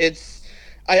all.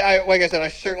 I like I said, I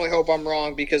certainly hope I'm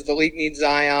wrong because the league needs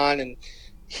Zion, and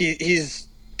he's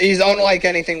unlike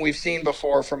anything we've seen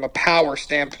before from a power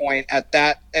standpoint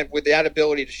and with that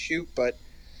ability to shoot. But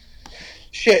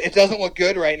shit, it doesn't look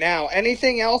good right now.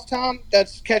 Anything else, Tom,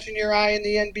 that's catching your eye in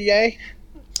the NBA?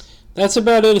 That's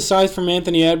about it. Aside from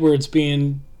Anthony Edwards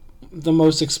being the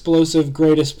most explosive,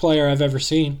 greatest player I've ever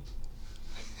seen.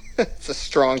 It's a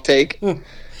strong take.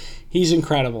 He's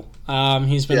incredible.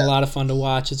 He's been a lot of fun to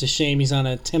watch. It's a shame he's on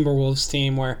a Timberwolves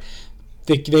team where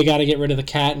they got to get rid of the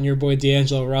cat, and your boy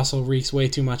D'Angelo Russell wreaks way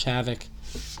too much havoc.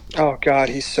 Oh, God,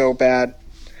 he's so bad.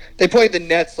 They played the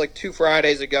Nets like 2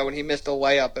 Fridays ago, and he missed a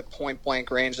layup at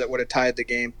point-blank range that would have tied the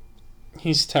game.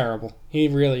 He's terrible. He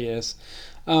really is.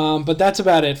 But that's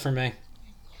about it for me.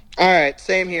 All right,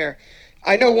 same here.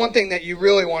 I know one thing that you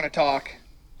really want to talk,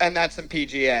 and that's some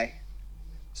PGA.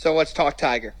 So let's talk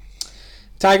Tiger.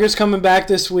 Tiger's coming back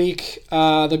this week.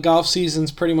 The golf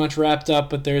season's pretty much wrapped up,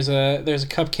 but there's a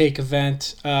cupcake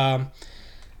event.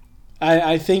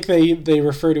 I think they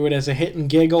refer to it as a hit and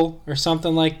giggle or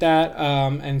something like that.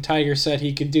 And Tiger said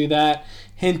he could do that,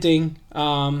 hinting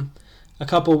a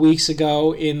couple weeks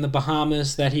ago in the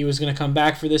Bahamas that he was going to come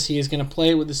back for this. He is going to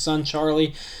play with his son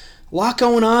Charlie. A lot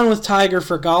going on with Tiger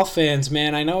for golf fans,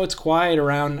 man. I know it's quiet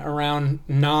around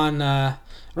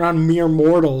mere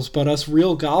mortals, but us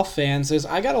real golf fans,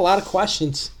 I got a lot of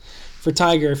questions for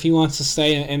Tiger if he wants to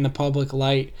stay in the public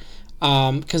light.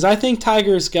 Because I think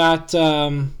Tiger's got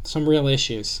some real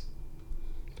issues.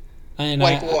 And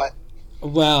like what?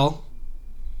 Well,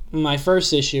 my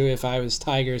first issue, if I was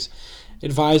Tiger's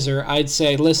advisor, I'd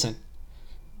say, listen,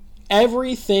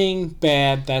 everything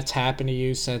bad that's happened to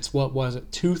you since,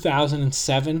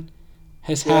 2007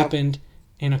 has happened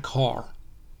in a car,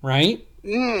 right?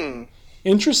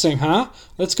 Interesting, huh?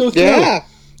 Let's go through it.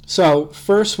 So,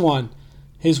 first one,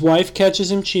 his wife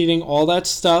catches him cheating, all that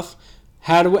stuff.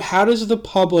 How does the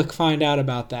public find out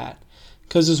about that?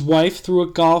 Because his wife threw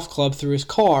a golf club through his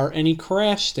car and he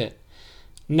crashed it.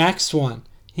 Next one,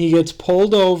 he gets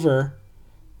pulled over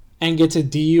and gets a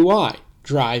DUI,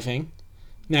 driving.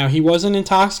 Now, he wasn't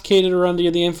intoxicated or under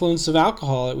the influence of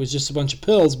alcohol. It was just a bunch of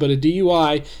pills, but a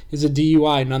DUI is a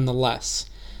DUI nonetheless.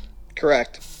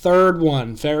 Correct. Third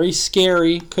one, very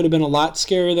scary, could have been a lot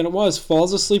scarier than it was,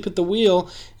 falls asleep at the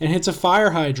wheel and hits a fire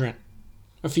hydrant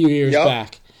a few years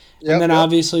back. And then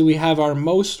obviously we have our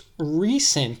most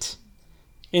recent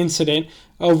incident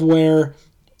of where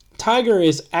Tiger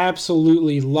is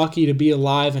absolutely lucky to be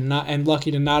alive and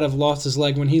lucky to not have lost his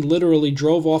leg when he literally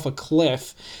drove off a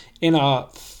cliff in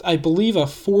I believe a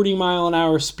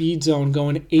 40-mile-an-hour speed zone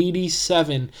going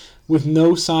 87 with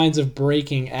no signs of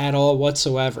braking at all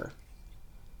whatsoever.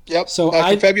 Yep, so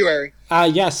back in February.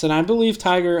 Yes, and I believe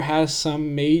Tiger has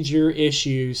some major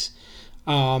issues.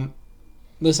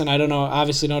 Listen, I don't know,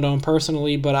 obviously don't know him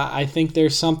personally, but I think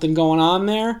there's something going on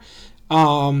there.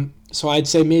 So I'd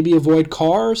say maybe avoid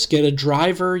cars, get a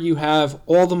driver. You have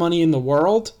all the money in the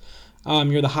world.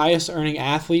 You're the highest earning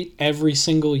athlete every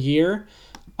single year.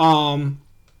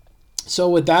 So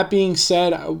with that being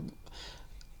said,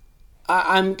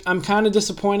 I'm kind of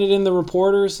disappointed in the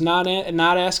reporters not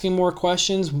asking more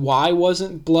questions. Why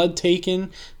wasn't blood taken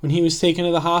when he was taken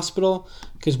to the hospital?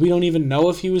 Because we don't even know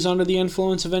if he was under the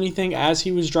influence of anything as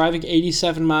he was driving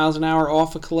 87 miles an hour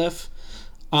off a cliff.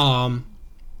 Does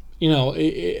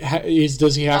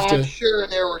he have to? I'm sure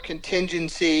there were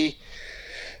contingency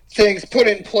things put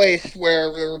in place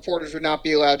where the reporters would not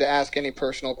be allowed to ask any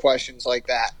personal questions like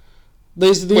that.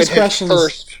 These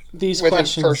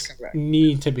questions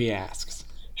need to be asked.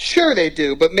 Sure they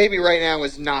do, but maybe right now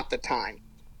is not the time.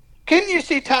 Couldn't you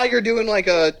see Tiger doing like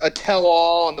a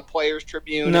tell-all on the Players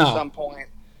Tribune at some point?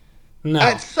 No.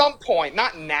 At some point,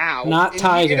 not now. Not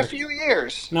Tiger. In a few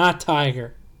years. Not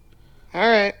Tiger. All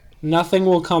right. Nothing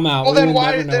will come out. Well, then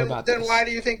why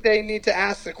do you think they need to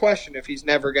ask the question if he's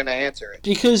never going to answer it?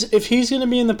 Because if he's going to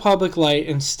be in the public light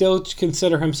and still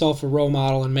consider himself a role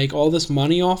model and make all this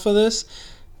money off of this,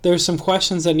 there's some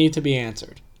questions that need to be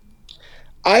answered.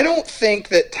 I don't think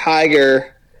that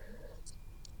Tiger...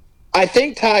 I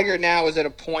think Tiger now is at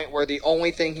a point where the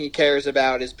only thing he cares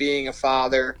about is being a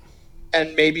father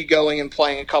and maybe going and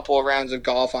playing a couple of rounds of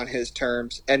golf on his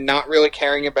terms and not really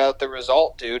caring about the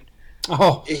result, dude.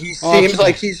 Oh, he seems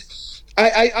like he's.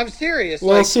 I'm serious.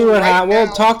 We'll see what happens. Well,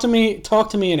 talk to me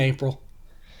in April.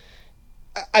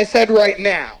 I said right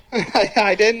now.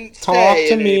 I didn't Talk say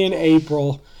to me in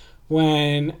April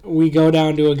when we go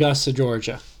down to Augusta,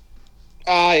 Georgia.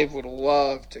 I would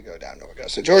love to go down to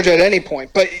Augusta, Georgia at any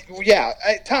point. But, yeah,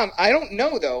 Tom, I don't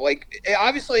know, though. Like,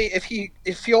 obviously, if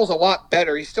it feels a lot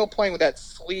better, he's still playing with that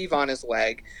sleeve on his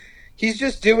leg. He's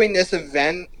just doing this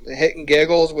event, hitting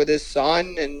giggles with his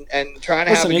son and trying to have a good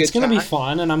time. Listen, it's going to be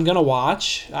fun, and I'm going to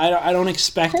watch. I don't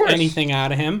expect anything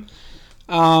out of him.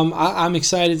 I'm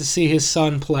excited to see his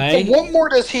son play. So what more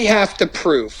does he have to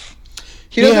prove?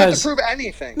 He doesn't have to prove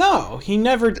anything. No, he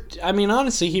never. I mean,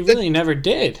 honestly, he really never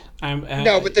did.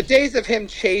 No, but the days of him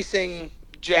chasing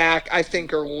Jack, I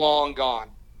think, are long gone.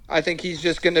 I think he's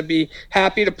just going to be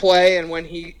happy to play, and when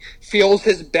he feels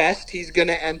his best, he's going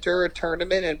to enter a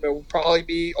tournament, and it will probably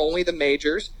be only the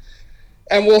majors.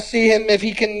 And we'll see him if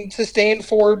he can sustain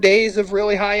 4 days of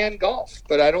really high-end golf.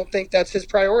 But I don't think that's his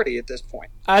priority at this point.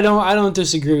 I don't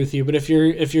disagree with you, but if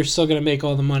you're still going to make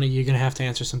all the money, you're going to have to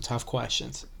answer some tough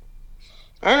questions.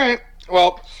 All right.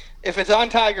 Well, if it's on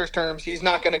Tiger's terms, he's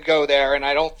not going to go there, and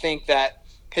I don't think that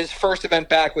his first event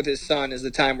back with his son is the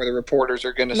time where the reporters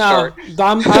are going to start.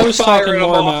 I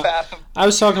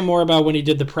was talking more about when he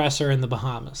did the presser in the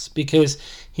Bahamas, because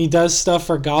he does stuff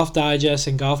for Golf Digest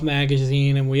and Golf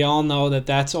Magazine, and we all know that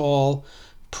that's all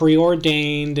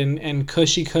preordained and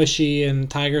cushy,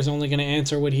 and Tiger's only going to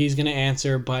answer what he's going to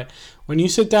answer. But when you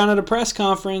sit down at a press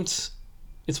conference,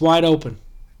 it's wide open.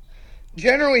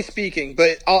 Generally speaking,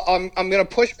 but I'm going to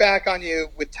push back on you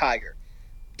with Tiger.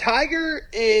 Tiger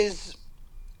is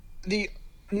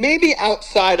maybe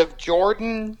outside of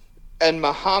Jordan and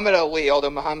Muhammad Ali, although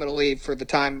Muhammad Ali, for the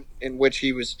time in which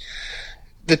he was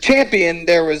the champion,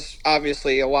 there was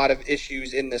obviously a lot of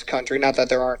issues in this country. Not that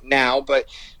there aren't now, but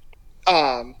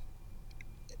the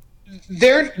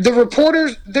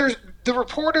reporters,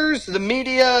 the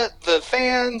media, the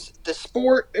fans, the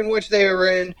sport in which they are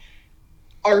in,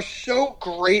 are so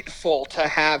grateful to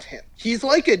have him. He's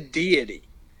like a deity.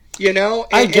 You know,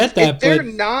 I get that, but they're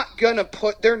not gonna.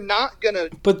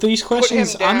 But these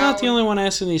questions, I'm not the only one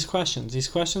asking these questions. These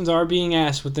questions are being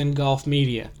asked within golf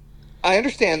media. I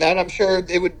understand that. I'm sure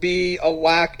it would be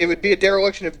a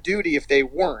dereliction of duty if they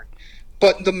weren't.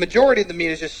 But the majority of the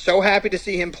media is just so happy to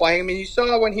see him playing. I mean, you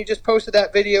saw when he just posted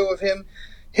that video of him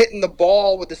hitting the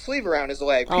ball with the sleeve around his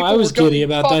leg. People I was giddy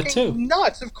about that too.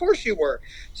 Nuts, of course you were.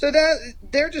 So that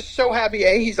they're just so happy.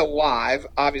 He's alive.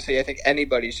 Obviously, I think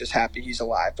anybody's just happy he's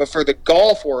alive. But for the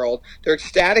golf world, they're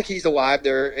ecstatic he's alive.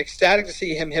 They're ecstatic to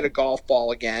see him hit a golf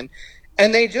ball again,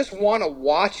 and they just want to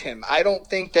watch him. I don't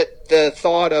think that the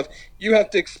thought of you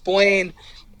have to explain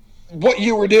what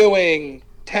you were doing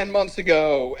 10 months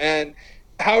ago and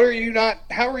how are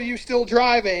you still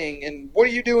driving and what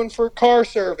are you doing for car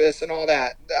service and all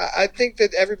that. I think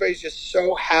that everybody's just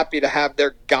so happy to have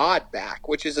their God back,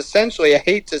 which is essentially, I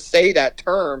hate to say that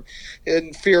term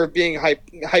in fear of being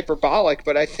hyperbolic,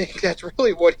 but I think that's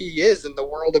really what he is in the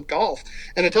world of golf.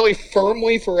 And until he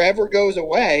firmly forever goes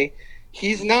away,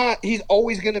 he's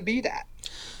always going to be that.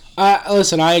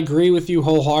 Listen, I agree with you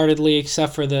wholeheartedly,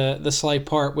 except for the slight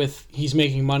part with he's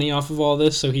making money off of all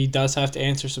this, so he does have to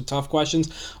answer some tough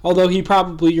questions. Although he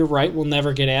probably, you're right, will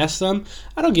never get asked them.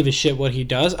 I don't give a shit what he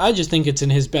does. I just think it's in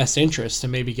his best interest to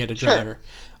maybe get a driver.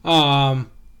 That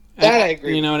I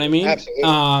agree. You know what I mean?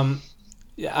 Absolutely.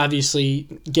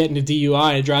 Obviously, getting a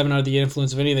DUI and driving under the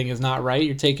influence of anything is not right.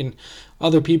 You're taking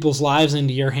other people's lives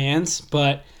into your hands,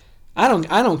 but I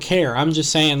don't care. I'm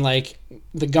just saying, like,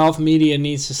 the golf media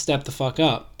needs to step the fuck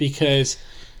up because,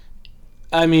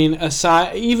 I mean,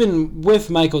 even with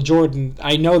Michael Jordan,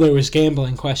 I know there was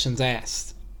gambling questions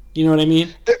asked. You know what I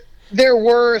mean? There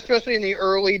were, especially in the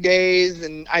early days,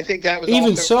 and I think that was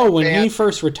even so when he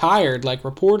first retired. Like,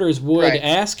 reporters would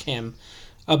ask him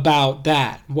about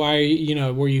that. Why,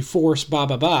 were you forced? Blah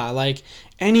blah blah. Like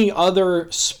any other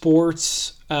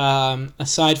sports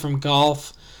aside from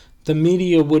golf, the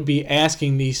media would be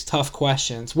asking these tough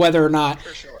questions, whether or not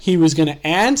he was going to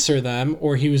answer them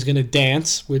or he was going to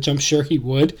dance, which I'm sure he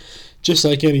would, just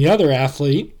like any other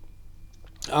athlete.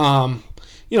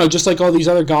 Just like all these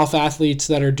other golf athletes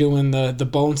that are doing the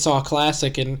Bonesaw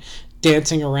Classic and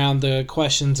dancing around the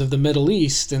questions of the Middle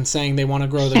East and saying they want to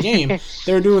grow the game.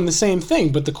 They're doing the same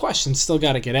thing, but the questions still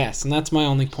got to get asked, and that's my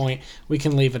only point. We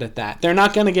can leave it at that. They're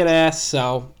not going to get asked,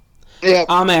 so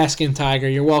I'm asking Tiger.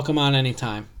 You're welcome on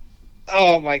anytime.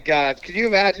 Oh, my God. Could you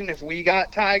imagine if we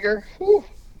got Tiger? Whew.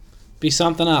 Be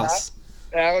something else.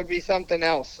 That would be something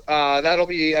else. That'll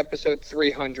be episode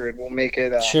 300. We'll make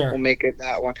it. Sure. We'll make it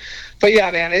that one. But,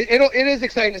 yeah, man, it is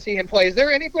exciting to see him play. Is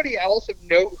there anybody else of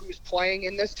note who's playing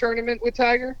in this tournament with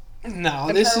Tiger?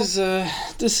 No, this is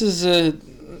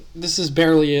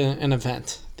barely an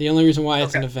event. The only reason why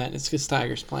it's an event is because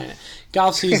Tiger's playing it.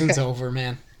 Golf season's over,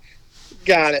 man.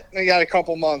 Got it. We got a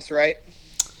couple months, right?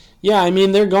 Yeah, I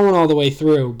mean they're going all the way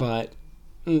through, but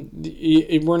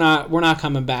we're not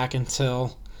coming back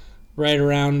until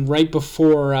right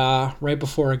before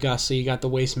Augusta. You got the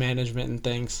waste management and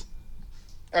things.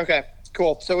 Okay,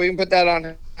 cool. So we can put that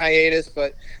on hiatus.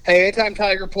 But hey, anytime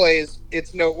Tiger plays,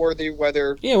 it's noteworthy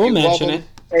whether we'll mention it.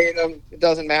 Hate him, it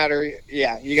doesn't matter.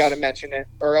 Yeah, you got to mention it,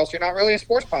 or else you're not really a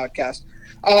sports podcast.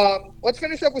 Let's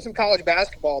finish up with some college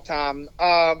basketball, Tom.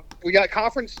 We got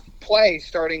conference play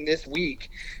starting this week,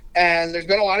 and there's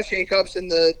been a lot of shakeups in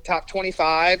the top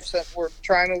 25 that we're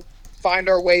trying to find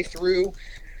our way through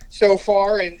so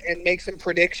far and make some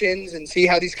predictions and see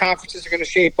how these conferences are going to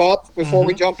shape up. Before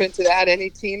we jump into that, any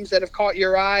teams that have caught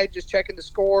your eye, just checking the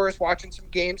scores, watching some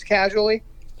games casually?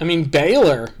 I mean,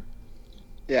 Baylor.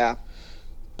 Yeah.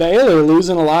 Baylor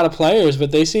losing a lot of players,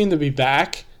 but they seem to be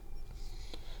back.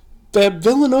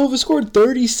 Villanova scored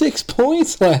 36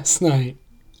 points last night.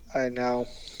 I know.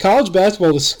 College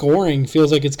basketball, the scoring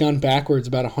feels like it's gone backwards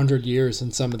about 100 years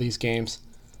in some of these games.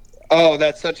 Oh,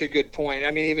 that's such a good point.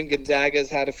 I mean, even Gonzaga's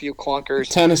had a few clunkers.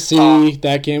 Tennessee,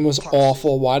 that game was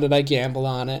awful. Why did I gamble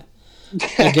on it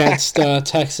against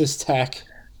Texas Tech?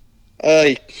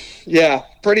 Yeah,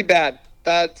 pretty bad.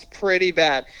 That's pretty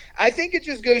bad. I think it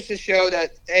just goes to show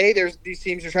that, these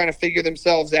teams are trying to figure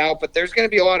themselves out, but there's going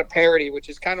to be a lot of parity, which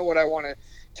is kind of what I want to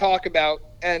talk about,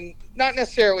 and not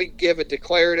necessarily give a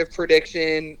declarative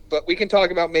prediction, but we can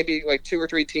talk about maybe like 2 or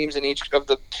 3 teams in each of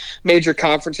the major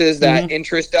conferences that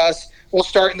interest us. We'll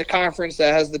start in the conference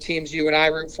that has the teams you and I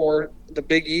root for, the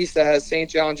Big East that has St.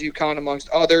 John's, UConn, amongst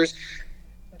others.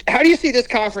 How do you see this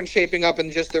conference shaping up in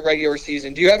just the regular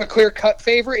season? Do you have a clear-cut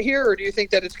favorite here, or do you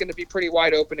think that it's going to be pretty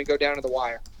wide open and go down to the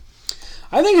wire?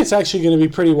 I think it's actually going to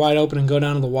be pretty wide open and go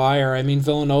down to the wire. I mean,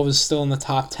 Villanova's still in the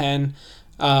top 10,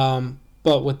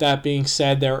 but with that being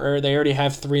said, they already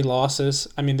have 3 losses.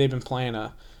 I mean, they've been playing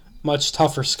a much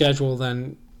tougher schedule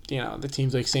than the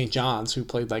teams like St. John's, who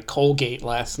played like Colgate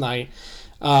last night.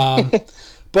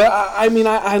 But I mean,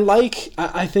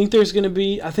 I think there's going to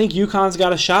be. I think UConn's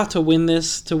got a shot to win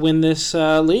this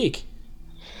league.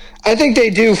 I think they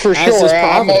do for as sure. Does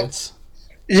Providence.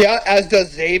 Yeah, as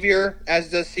does Xavier, as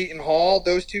does Seton Hall.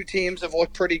 Those 2 teams have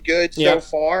looked pretty good so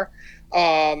far.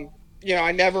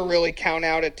 I never really count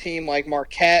out a team like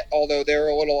Marquette, although they're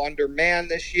a little undermanned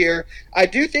this year. I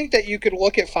do think that you could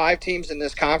look at 5 teams in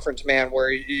this conference, man,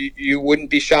 where you wouldn't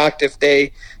be shocked if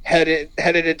they headed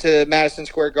into Madison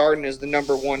Square Garden as the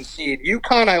number 1 seed.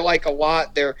 UConn I like a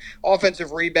lot. Their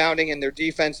offensive rebounding and their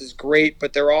defense is great,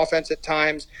 but their offense at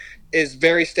times is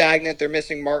very stagnant. They're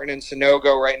missing Martin and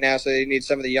Sonogo right now, so they need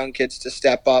some of the young kids to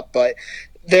step up. But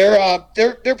they're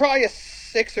probably a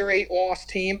 6 or 8 loss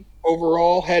team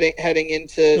overall heading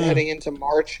into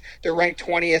March. They're ranked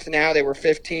 20th now. They were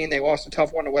 15. They lost a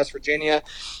tough one to West Virginia.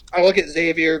 I look at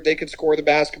Xavier. They can score the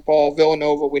basketball.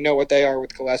 Villanova, we know what they are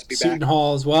with Gillespie back. Seton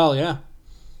Hall as well, yeah.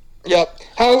 Yep.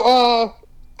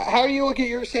 How do you look at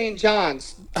your St.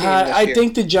 John's team I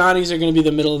think the Johnnies are going to be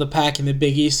the middle of the pack in the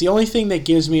Big East. The only thing that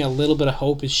gives me a little bit of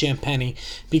hope is Champaign,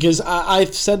 because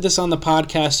I've said this on the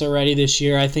podcast already this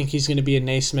year. I think he's going to be a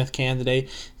Naismith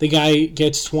candidate. The guy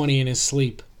gets 20 in his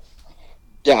sleep.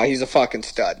 Yeah, he's a fucking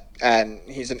stud, and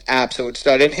he's an absolute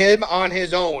stud. And him on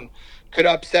his own could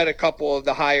upset a couple of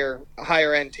the higher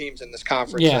end teams in this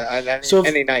conference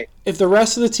any night. If the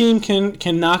rest of the team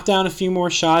can knock down a few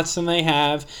more shots than they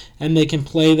have, and they can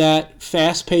play that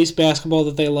fast-paced basketball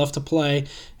that they love to play,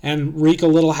 and wreak a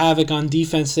little havoc on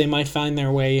defense, they might find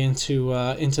their way into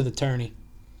the tourney.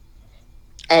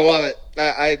 I love it.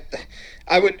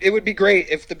 It would be great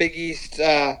if the Big East.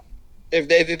 If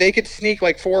they could sneak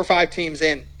like 4 or 5 teams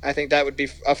in, I think that would be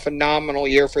a phenomenal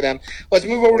year for them. Let's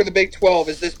move over to the Big 12.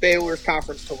 Is this Baylor's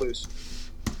conference to lose?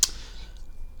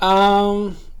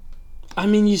 I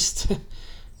mean, you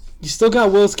still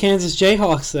got Will's Kansas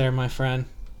Jayhawks there, my friend.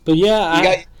 But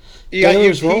yeah, you got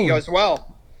UT rolling as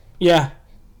well. Yeah,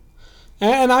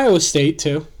 and Iowa State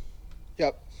too.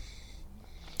 Yep.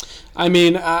 I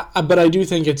mean, but I do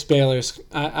think it's Baylor's.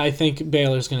 I think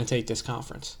Baylor's going to take this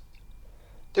conference.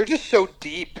 They're just so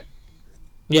deep.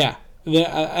 Yeah,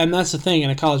 and that's the thing in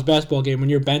a college basketball game. When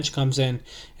your bench comes in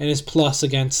and is plus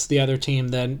against the other team,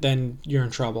 then you're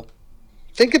in trouble.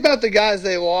 Think about the guys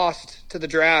they lost to the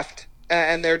draft,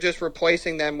 and they're just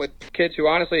replacing them with kids who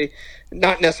honestly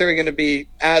not necessarily going to be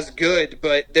as good,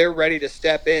 but they're ready to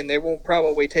step in. They won't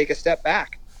probably take a step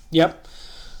back. Yep.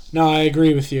 No, I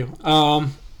agree with you.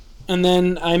 And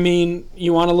then, I mean,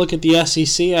 you want to look at the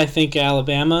SEC, I think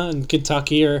Alabama and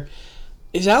Kentucky are...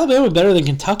 Is Alabama better than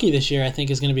Kentucky this year, I think,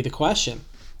 is going to be the question.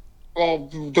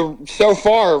 Well, so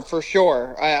far for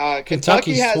sure. Kentucky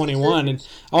Kentucky's has 21, and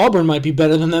Auburn might be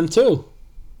better than them too.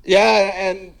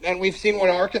 yeah, and we've seen what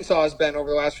Arkansas has been over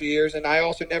the last few years, and I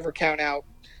also never count out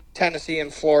Tennessee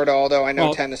and Florida, although I know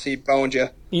Well, Tennessee boned you.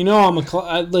 you know,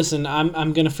 listen.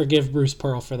 I'm gonna forgive Bruce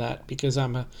Pearl for that because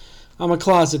I'm a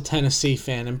closet Tennessee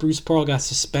fan, and Bruce Pearl got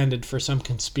suspended for some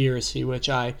conspiracy, which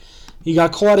he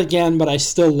got caught again, but I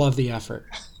still love the effort.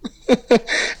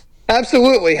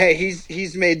 Absolutely. Hey,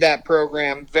 he's made that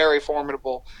program very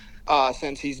formidable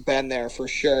since he's been there for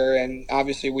sure. And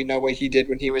obviously, we know what he did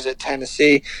when he was at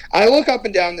Tennessee. I look up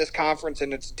and down this conference,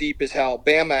 and it's deep as hell.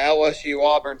 Bama, LSU,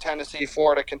 Auburn, Tennessee,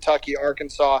 Florida, Kentucky,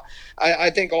 Arkansas. I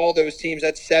think all those teams,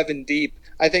 that's 7 deep.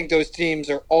 I think those teams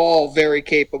are all very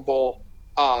capable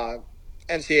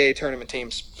NCAA tournament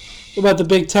teams. What about the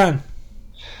Big Ten?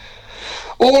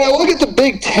 Well, when I look at the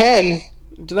Big Ten,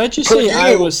 Did I just Purdue, say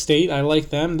Iowa State? I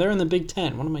like them. They're in the Big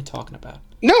Ten. What am I talking about?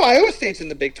 no, Iowa State's in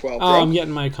the Big 12, bro. Oh, I'm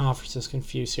getting my conferences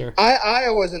confused here.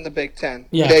 Iowa's in the Big 10.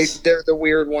 Yes. They're the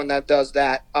weird one that does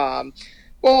that.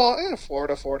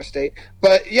 Florida State.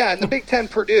 But, yeah, in the Big 10,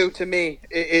 Purdue, to me,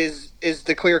 is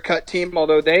the clear-cut team,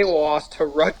 although they lost to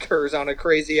Rutgers on a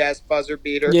crazy-ass buzzer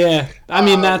beater. Yeah, I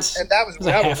mean, that was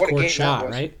a half-court shot,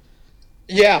 right?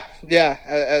 Yeah.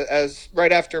 As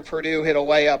right after Purdue hit a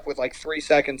layup with like 3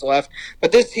 seconds left.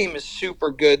 But this team is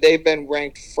super good. They've been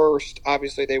ranked first.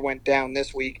 Obviously, they went down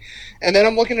this week. And then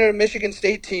I'm looking at a Michigan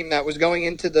State team that was going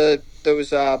into those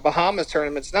Bahamas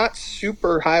tournaments. Not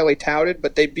super highly touted,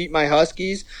 but they beat my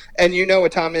Huskies. And you know a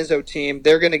Tom Izzo team,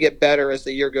 they're going to get better as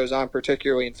the year goes on,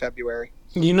 particularly in February.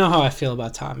 You know how I feel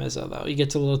about Tom Izzo, though. He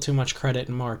gets a little too much credit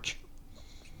in March.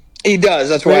 He does.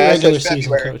 That's why I said regular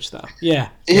season coach, though. Yeah.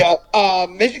 Yeah.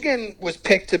 Michigan was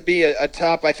picked to be a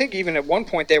top. I think even at one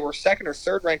point they were second or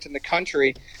third ranked in the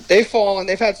country. They've fallen.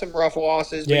 They've had some rough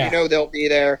losses, but you know they'll be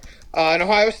there. And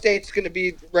Ohio State's going to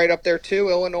be right up there too.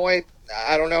 Illinois.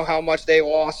 I don't know how much they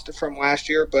lost from last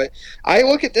year, but I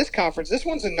look at this conference. This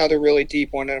one's another really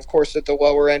deep one. And, of course, at the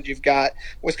lower end, you've got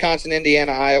Wisconsin,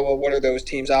 Indiana, Iowa. What are those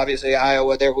teams? Obviously,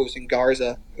 Iowa, they're losing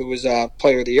Garza, who was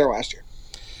Player of the Year last year.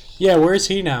 Yeah, where is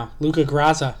he now? Luka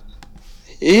Garza.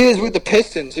 He is with the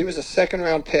Pistons. He was a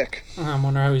second-round pick. I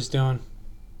wonder how he's doing.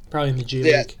 Probably in the G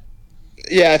League.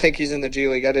 Yeah, I think he's in the G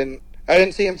League. I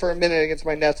didn't see him for a minute against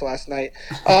my Nets last night.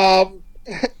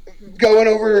 Going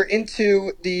over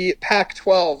into the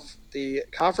Pac-12, the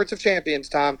Conference of Champions,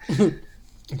 Tom.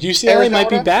 UCLA might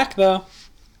be back, though.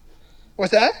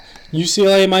 What's that?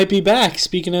 UCLA might be back.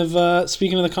 Speaking of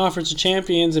the Conference of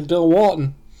Champions and Bill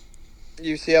Walton.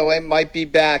 UCLA might be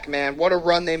back, man. What a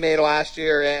run they made last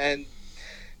year, and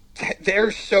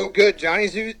they're so good. Johnny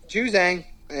Juzang,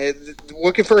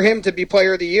 looking for him to be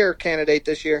Player of the Year candidate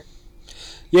this year.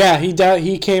 Yeah,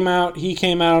 he came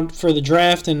out for the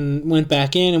draft and went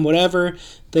back in and whatever.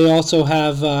 They also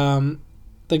have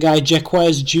the guy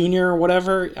Jaquez Jr. or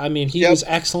whatever. I mean, he was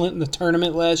excellent in the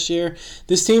tournament last year.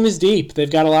 This team is deep. They've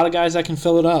got a lot of guys that can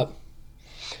fill it up.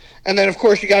 And then, of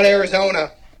course, you got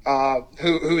Arizona,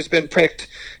 who's been picked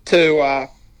to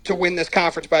win this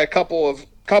conference by a couple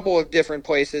of different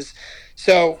places.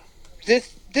 So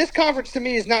this conference to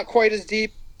me is not quite as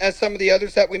deep as some of the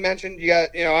others that we mentioned. You got,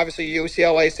 obviously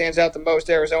UCLA stands out the most.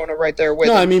 Arizona right there with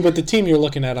them. I mean, but the team you're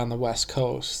looking at on the West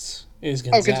Coast is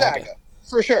Gonzaga. Oh, Gonzaga.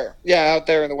 For sure. Yeah, out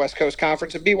there in the West Coast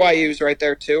Conference. And BYU's right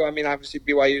there, too. I mean, obviously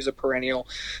BYU's a perennial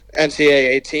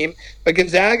NCAA team. But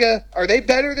Gonzaga, are they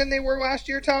better than they were last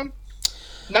year, Tom?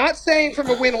 Not saying from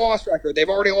a win-loss record. They've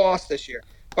already lost this year.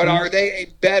 But are they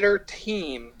a better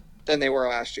team than they were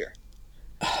last year?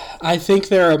 I think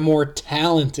they're a more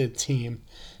talented team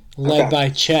led by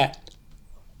Chet.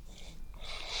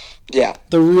 Yeah.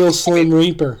 The real Slim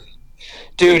Reaper.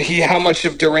 Dude, how much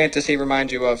of Durant does he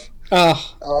remind you of?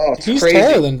 It's he's crazy.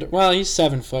 taller than... Well, he's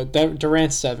 7 foot.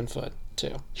 Durant's 7 foot,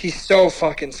 too. He's so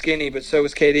fucking skinny, but so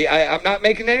is KD. I'm not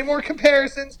making any more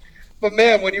comparisons, but,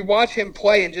 man, when you watch him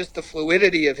play and just the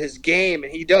fluidity of his game,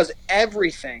 and he does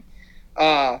everything.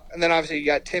 And then, obviously, you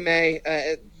got Tim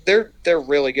A. They're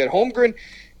really good. Holmgren,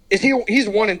 he's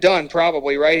one and done,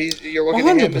 probably, right? You're looking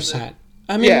 100%. at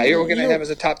him you're looking at him as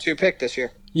a top 2 pick this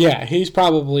year. Yeah, he's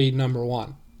probably number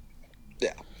 1.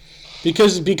 Yeah.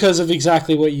 Because of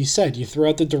exactly what you said. You throw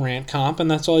out the Durant comp, and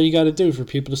that's all you got to do for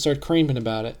people to start creaming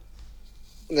about it.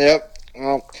 Yep.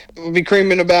 Well, we'll be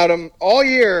creaming about him all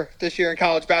year this year in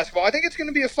college basketball. I think it's going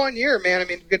to be a fun year, man. I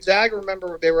mean, Gonzaga,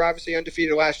 remember, they were obviously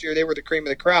undefeated last year. They were the cream of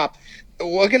the crop.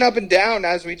 Looking up and down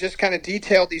as we just kind of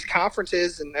detailed these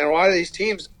conferences and a lot of these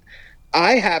teams,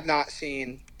 I have not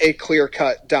seen a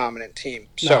clear-cut dominant team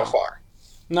so far.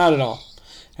 Not at all.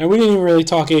 And we didn't even really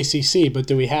talk ACC, but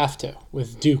do we have to,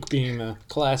 with Duke being the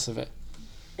class of it?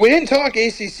 We didn't talk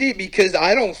ACC because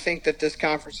I don't think that this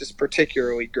conference is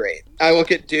particularly great. I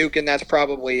look at Duke, and that's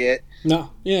probably it.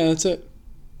 No, yeah, that's it.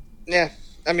 Yeah.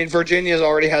 I mean, Virginia's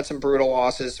already had some brutal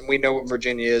losses, and we know what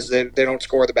Virginia is. They don't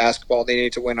score the basketball. They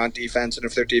need to win on defense, and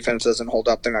if their defense doesn't hold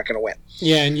up, they're not going to win.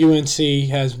 Yeah, and UNC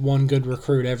has one good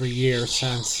recruit every year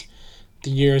since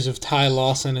the years of Ty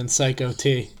Lawson and Psycho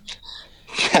T.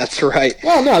 That's right.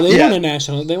 Well, no, they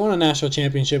won a national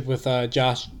championship with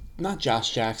not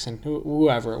Josh Jackson,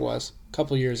 whoever it was, a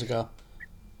couple years ago.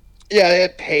 Yeah, they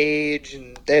had Page,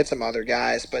 and they had some other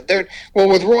guys, but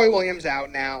with Roy Williams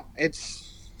out now,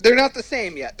 they're not the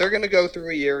same yet. They're going to go through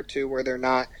a year or two where they're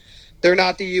not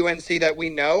the UNC that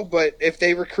we know, but if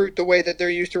they recruit the way that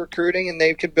they're used to recruiting and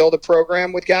they could build a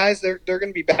program with guys, they're going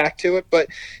to be back to it. But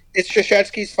it's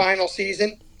Krzyzewski's final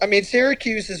season. I mean,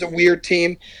 Syracuse is a weird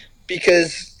team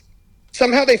because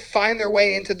somehow they find their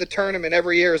way into the tournament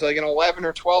every year as like an 11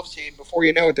 or 12 seed. Before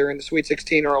you know it, they're in the Sweet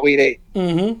 16 or Elite 8.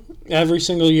 Mm-hmm. Every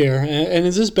single year. And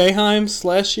is this Boeheim's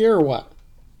last year or what?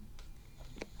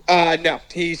 No,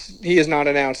 he has not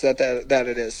announced that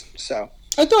it is. So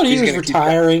I thought he was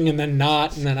retiring and then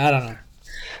not, and then I don't know.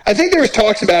 I think there was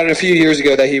talks about it a few years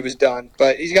ago that he was done,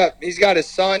 but he's got his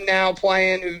son now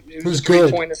playing, who's a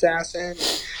 3-point assassin.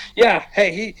 Yeah,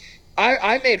 hey,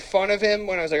 I made fun of him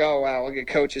when I was like, oh wow, look at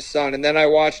Coach's son, and then I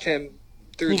watched him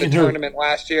through the tournament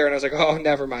last year, and I was like, oh,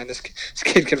 never mind, this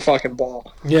kid can fucking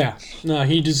ball. Yeah, no,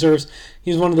 he's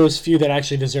one of those few that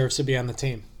actually deserves to be on the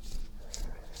team.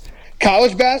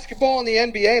 College basketball and the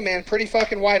NBA, man, pretty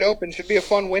fucking wide open. Should be a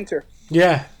fun winter.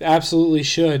 Yeah, absolutely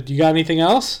should. You got anything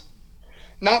else?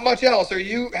 Not much else.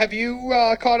 Have you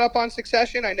caught up on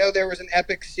Succession? I know there was an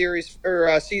epic series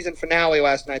or season finale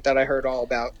last night that I heard all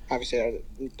about. Obviously,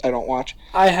 I don't watch.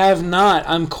 I have not.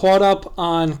 I'm caught up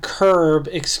on Curb,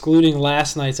 excluding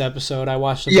last night's episode. I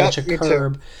watched a bunch of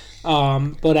Curb.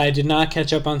 But I did not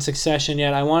catch up on Succession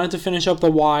yet. I wanted to finish up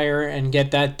The Wire and get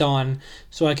that done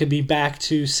so I could be back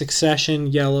to Succession,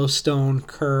 Yellowstone,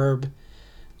 Curb,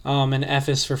 and F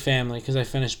is for Family because I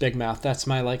finished Big Mouth. That's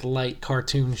my light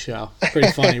cartoon show.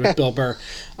 Pretty funny with Bill Burr.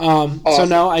 Awesome. So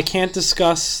no, I can't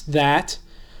discuss that.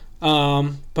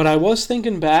 But I was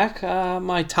thinking back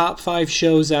my top 5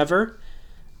 shows ever.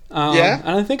 And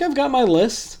I think I've got my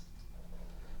list.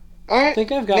 All right. I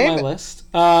think I've got my list.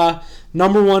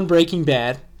 Number 1, Breaking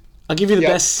Bad. I'll give you the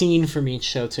best scene from each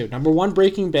show, too. Number 1,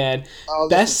 Breaking Bad.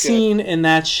 Best scene in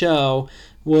that show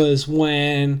was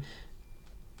when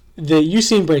you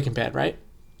seen Breaking Bad, right?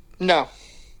 No.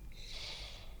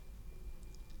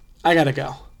 I gotta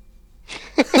go.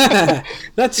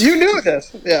 You knew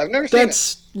this. Yeah, I've never seen it.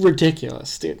 That's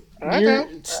ridiculous, dude. I know.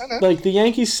 Like, the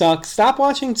Yankees suck. Stop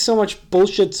watching so much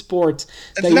bullshit sports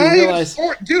that you realize...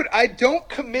 Dude, I don't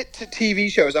commit to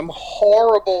TV shows. I'm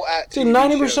horrible at TV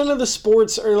 90% of the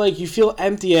sports are, you feel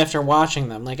empty after watching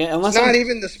them. Unless it's not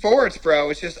even the sports, bro.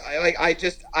 It's just,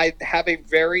 I have a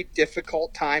very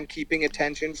difficult time keeping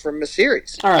attention from a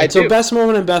series. All right, so best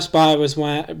moment in Best Buy was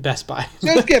when... Best Buy.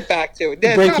 Let's get back to it.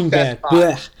 Breaking Bad.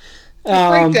 Break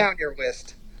down your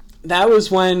list. That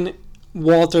was when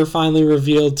Walter finally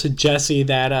revealed to Jesse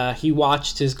that he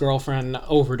watched his girlfriend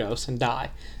overdose and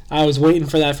die. I was waiting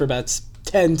for that for about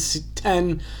 10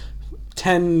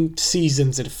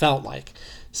 seasons, it felt like.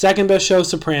 Second best show,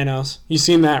 Sopranos. You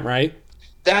seen that, right?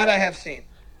 That I have seen.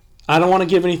 I don't want to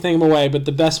give anything away, but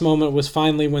the best moment was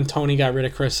finally when Tony got rid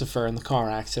of Christopher in the car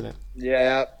accident.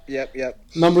 Yeah, yep.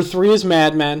 Number 3 is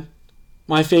Mad Men.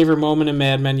 My favorite moment in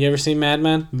Mad Men. You ever seen Mad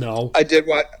Men? No. I did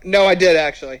No, I did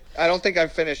actually. I don't think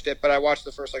I've finished it, but I watched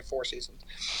the first 4 seasons.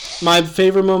 My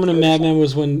favorite moment in Mad Men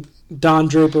was when Don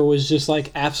Draper was just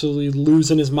absolutely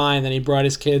losing his mind, and he brought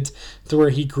his kids to where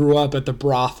he grew up at the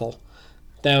brothel.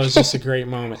 That was just a great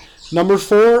moment. Number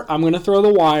 4, I'm going to throw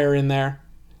The Wire in there.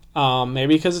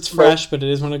 Maybe because it's fresh, but it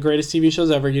is one of the greatest TV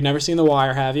shows ever. You've never seen The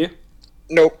Wire, have you?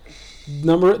 Nope.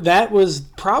 That was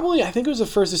probably, I think it was the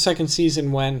first or second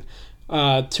season when 2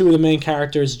 of the main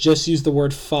characters just used the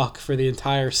word fuck for the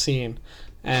entire scene,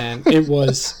 and it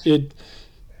was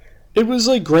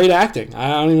great acting.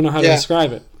 I don't even know how to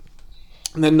describe it.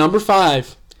 And then number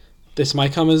 5, this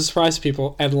might come as a surprise to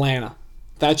people, Atlanta.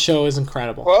 That show is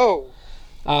incredible. Whoa.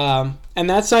 And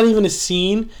that's not even a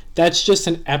scene. That's just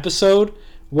an episode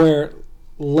where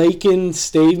Laken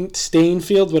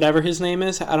Stainfield, whatever his name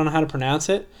is, I don't know how to pronounce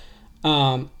it,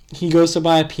 he goes to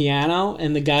buy a piano,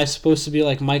 and the guy's supposed to be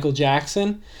like Michael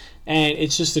Jackson, and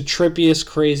it's just the trippiest,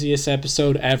 craziest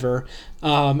episode ever.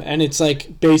 And it's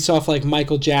based off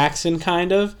Michael Jackson,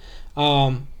 kind of.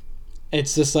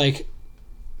 It's this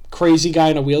crazy guy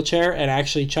in a wheelchair, and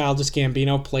actually Childish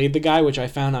Gambino played the guy, which I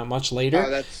found out much later. Oh,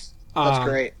 that's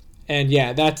great. And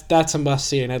yeah, that's a must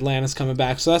see, and Atlanta's coming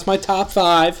back. So that's my top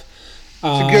 5. It's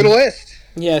a good list.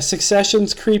 Yeah,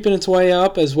 Succession's creeping its way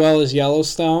up, as well as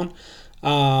Yellowstone.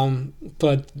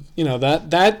 But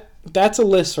that's a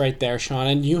list right there, Sean.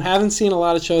 And you haven't seen a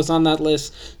lot of shows on that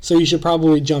list, so you should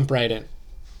probably jump right in.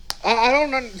 I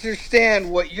don't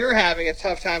understand what you're having a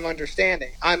tough time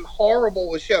understanding. I'm horrible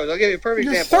with shows. I'll give you a perfect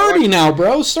example. You're 30 now,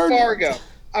 bro. Fargo.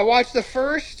 I watched the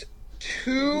first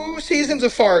 2 seasons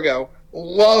of Fargo.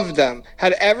 Loved them.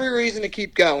 Had every reason to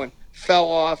keep going. Fell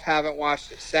off. Haven't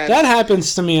watched it since. That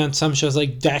happens to me on some shows,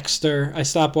 like Dexter. I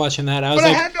stopped watching that. I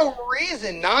had no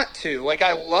reason not to. Like,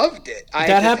 I loved it.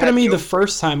 That happened to me the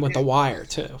first time with The Wire,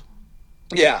 too.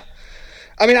 Yeah.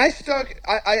 I mean, I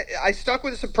stuck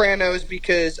with The Sopranos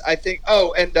because I think.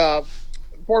 Oh, and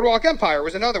Boardwalk Empire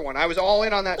was another one. I was all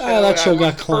in on that show. Oh, that show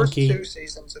got clunky. The first 2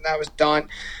 seasons, and that was done.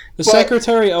 The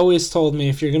secretary always told me,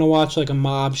 if you're gonna watch like a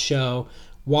mob show,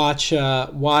 watch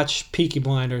Peaky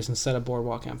Blinders instead of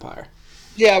Boardwalk Empire.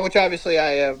 Yeah, which obviously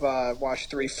I have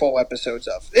watched 3 full episodes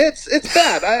of. It's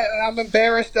bad. I'm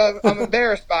embarrassed. I'm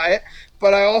embarrassed by it.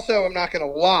 But I also am not going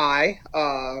to lie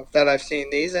that I've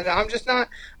seen these, and I'm just not.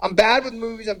 I'm bad with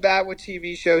movies. I'm bad with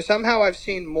TV shows. Somehow I've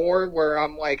seen more where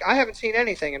I'm like, I haven't seen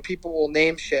anything, and people will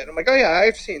name shit. I'm like, oh yeah,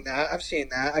 I've seen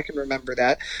that. I can remember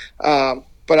that.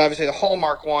 But obviously the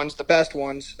Hallmark ones, the best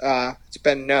ones, it's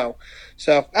been no.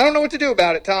 So I don't know what to do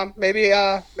about it, Tom. Maybe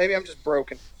I'm just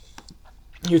broken.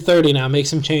 You're 30 now. Make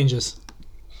some changes.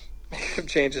 Some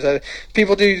changes.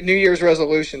 People do New Year's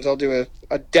resolutions. I'll do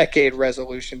a decade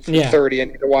resolution for 30. I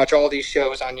need to watch all these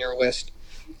shows on your list.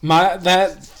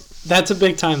 That's a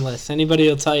big time list. Anybody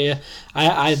will tell you.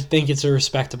 I think it's a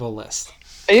respectable list.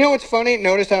 And you know what's funny?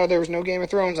 Notice how there was no Game of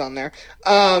Thrones on there.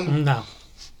 No.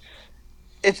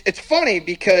 It's funny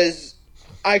because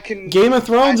I can. Game of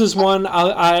Thrones is one.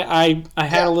 I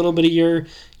had a little bit of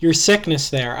your sickness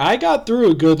there. I got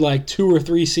through a good 2 or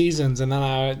 3 seasons, and then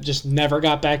I just never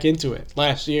got back into it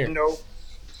last year. No.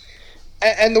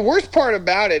 And the worst part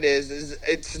about it is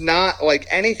it's not like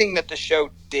anything that the show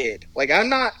did. Like I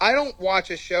don't watch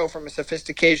a show from a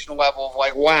sophistication level of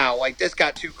like, wow, like this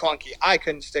got too clunky. I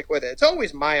couldn't stick with it. It's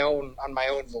always on my own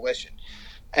volition.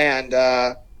 And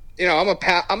I'm a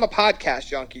podcast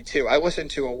junkie too. I listen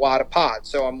to a lot of pods.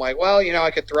 So I'm like, well,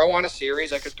 I could throw on a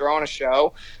series, I could throw on a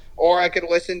show, or I could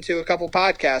listen to a couple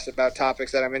podcasts about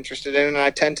topics that I'm interested in, and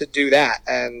I tend to do that.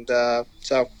 And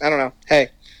so I don't know. Hey,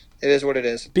 it is what it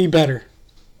is. Be better.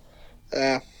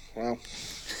 Well,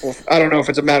 I don't know if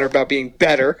it's a matter about being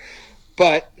better,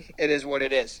 but it is what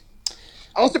it is.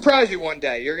 I'll surprise you one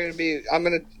day. I'm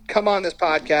going to come on this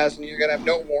podcast, and you're going to have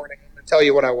no warning. I'm going to tell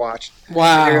you what I watched.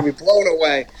 Wow. And you're going to be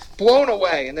blown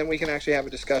away, and then we can actually have a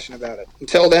discussion about it.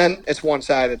 Until then, it's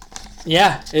one-sided.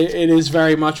 Yeah, it is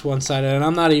very much one-sided, and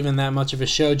I'm not even that much of a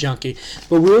show junkie.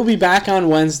 But we'll be back on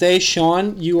Wednesday.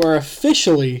 Sean, you are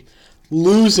officially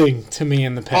losing to me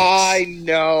in the picks. I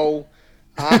know.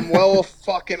 I'm well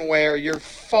fucking aware. You're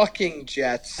fucking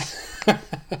Jets.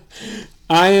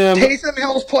 I am. Taysom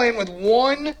Hill's playing with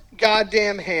one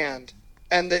goddamn hand,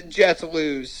 and the Jets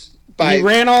lose. He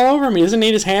ran all over me. He doesn't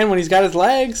need his hand when he's got his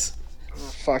legs. Oh,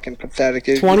 fucking pathetic.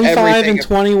 25 and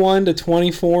 21 to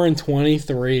 24 and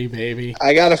 23, baby.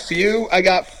 I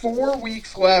got 4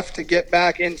 weeks left to get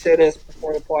back into this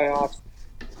before the playoffs.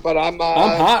 But I'm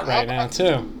hot right now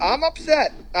too. I'm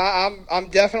upset. I'm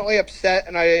definitely upset,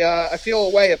 and I feel a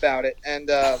way about it,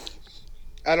 and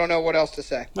I don't know what else to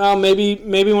say. Well, maybe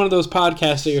one of those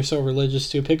podcasts that you're so religious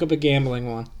to. Pick up a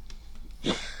gambling one.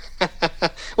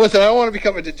 Listen, I don't want to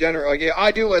become a degenerate. Like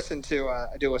I do listen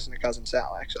to Cousin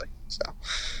Sal actually. So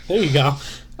there you go.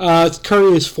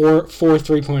 Curry is four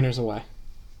 3-pointers away.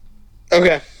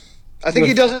 Okay, I think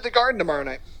he does it at the Garden tomorrow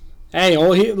night. Hey,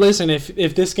 listen.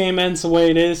 If this game ends the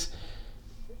way it is,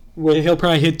 he'll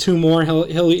probably hit 2 more.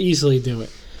 He'll easily do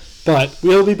it. But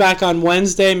we'll be back on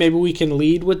Wednesday. Maybe we can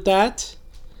lead with that.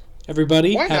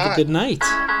 Everybody, have a good night.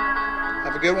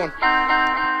 Have a good one.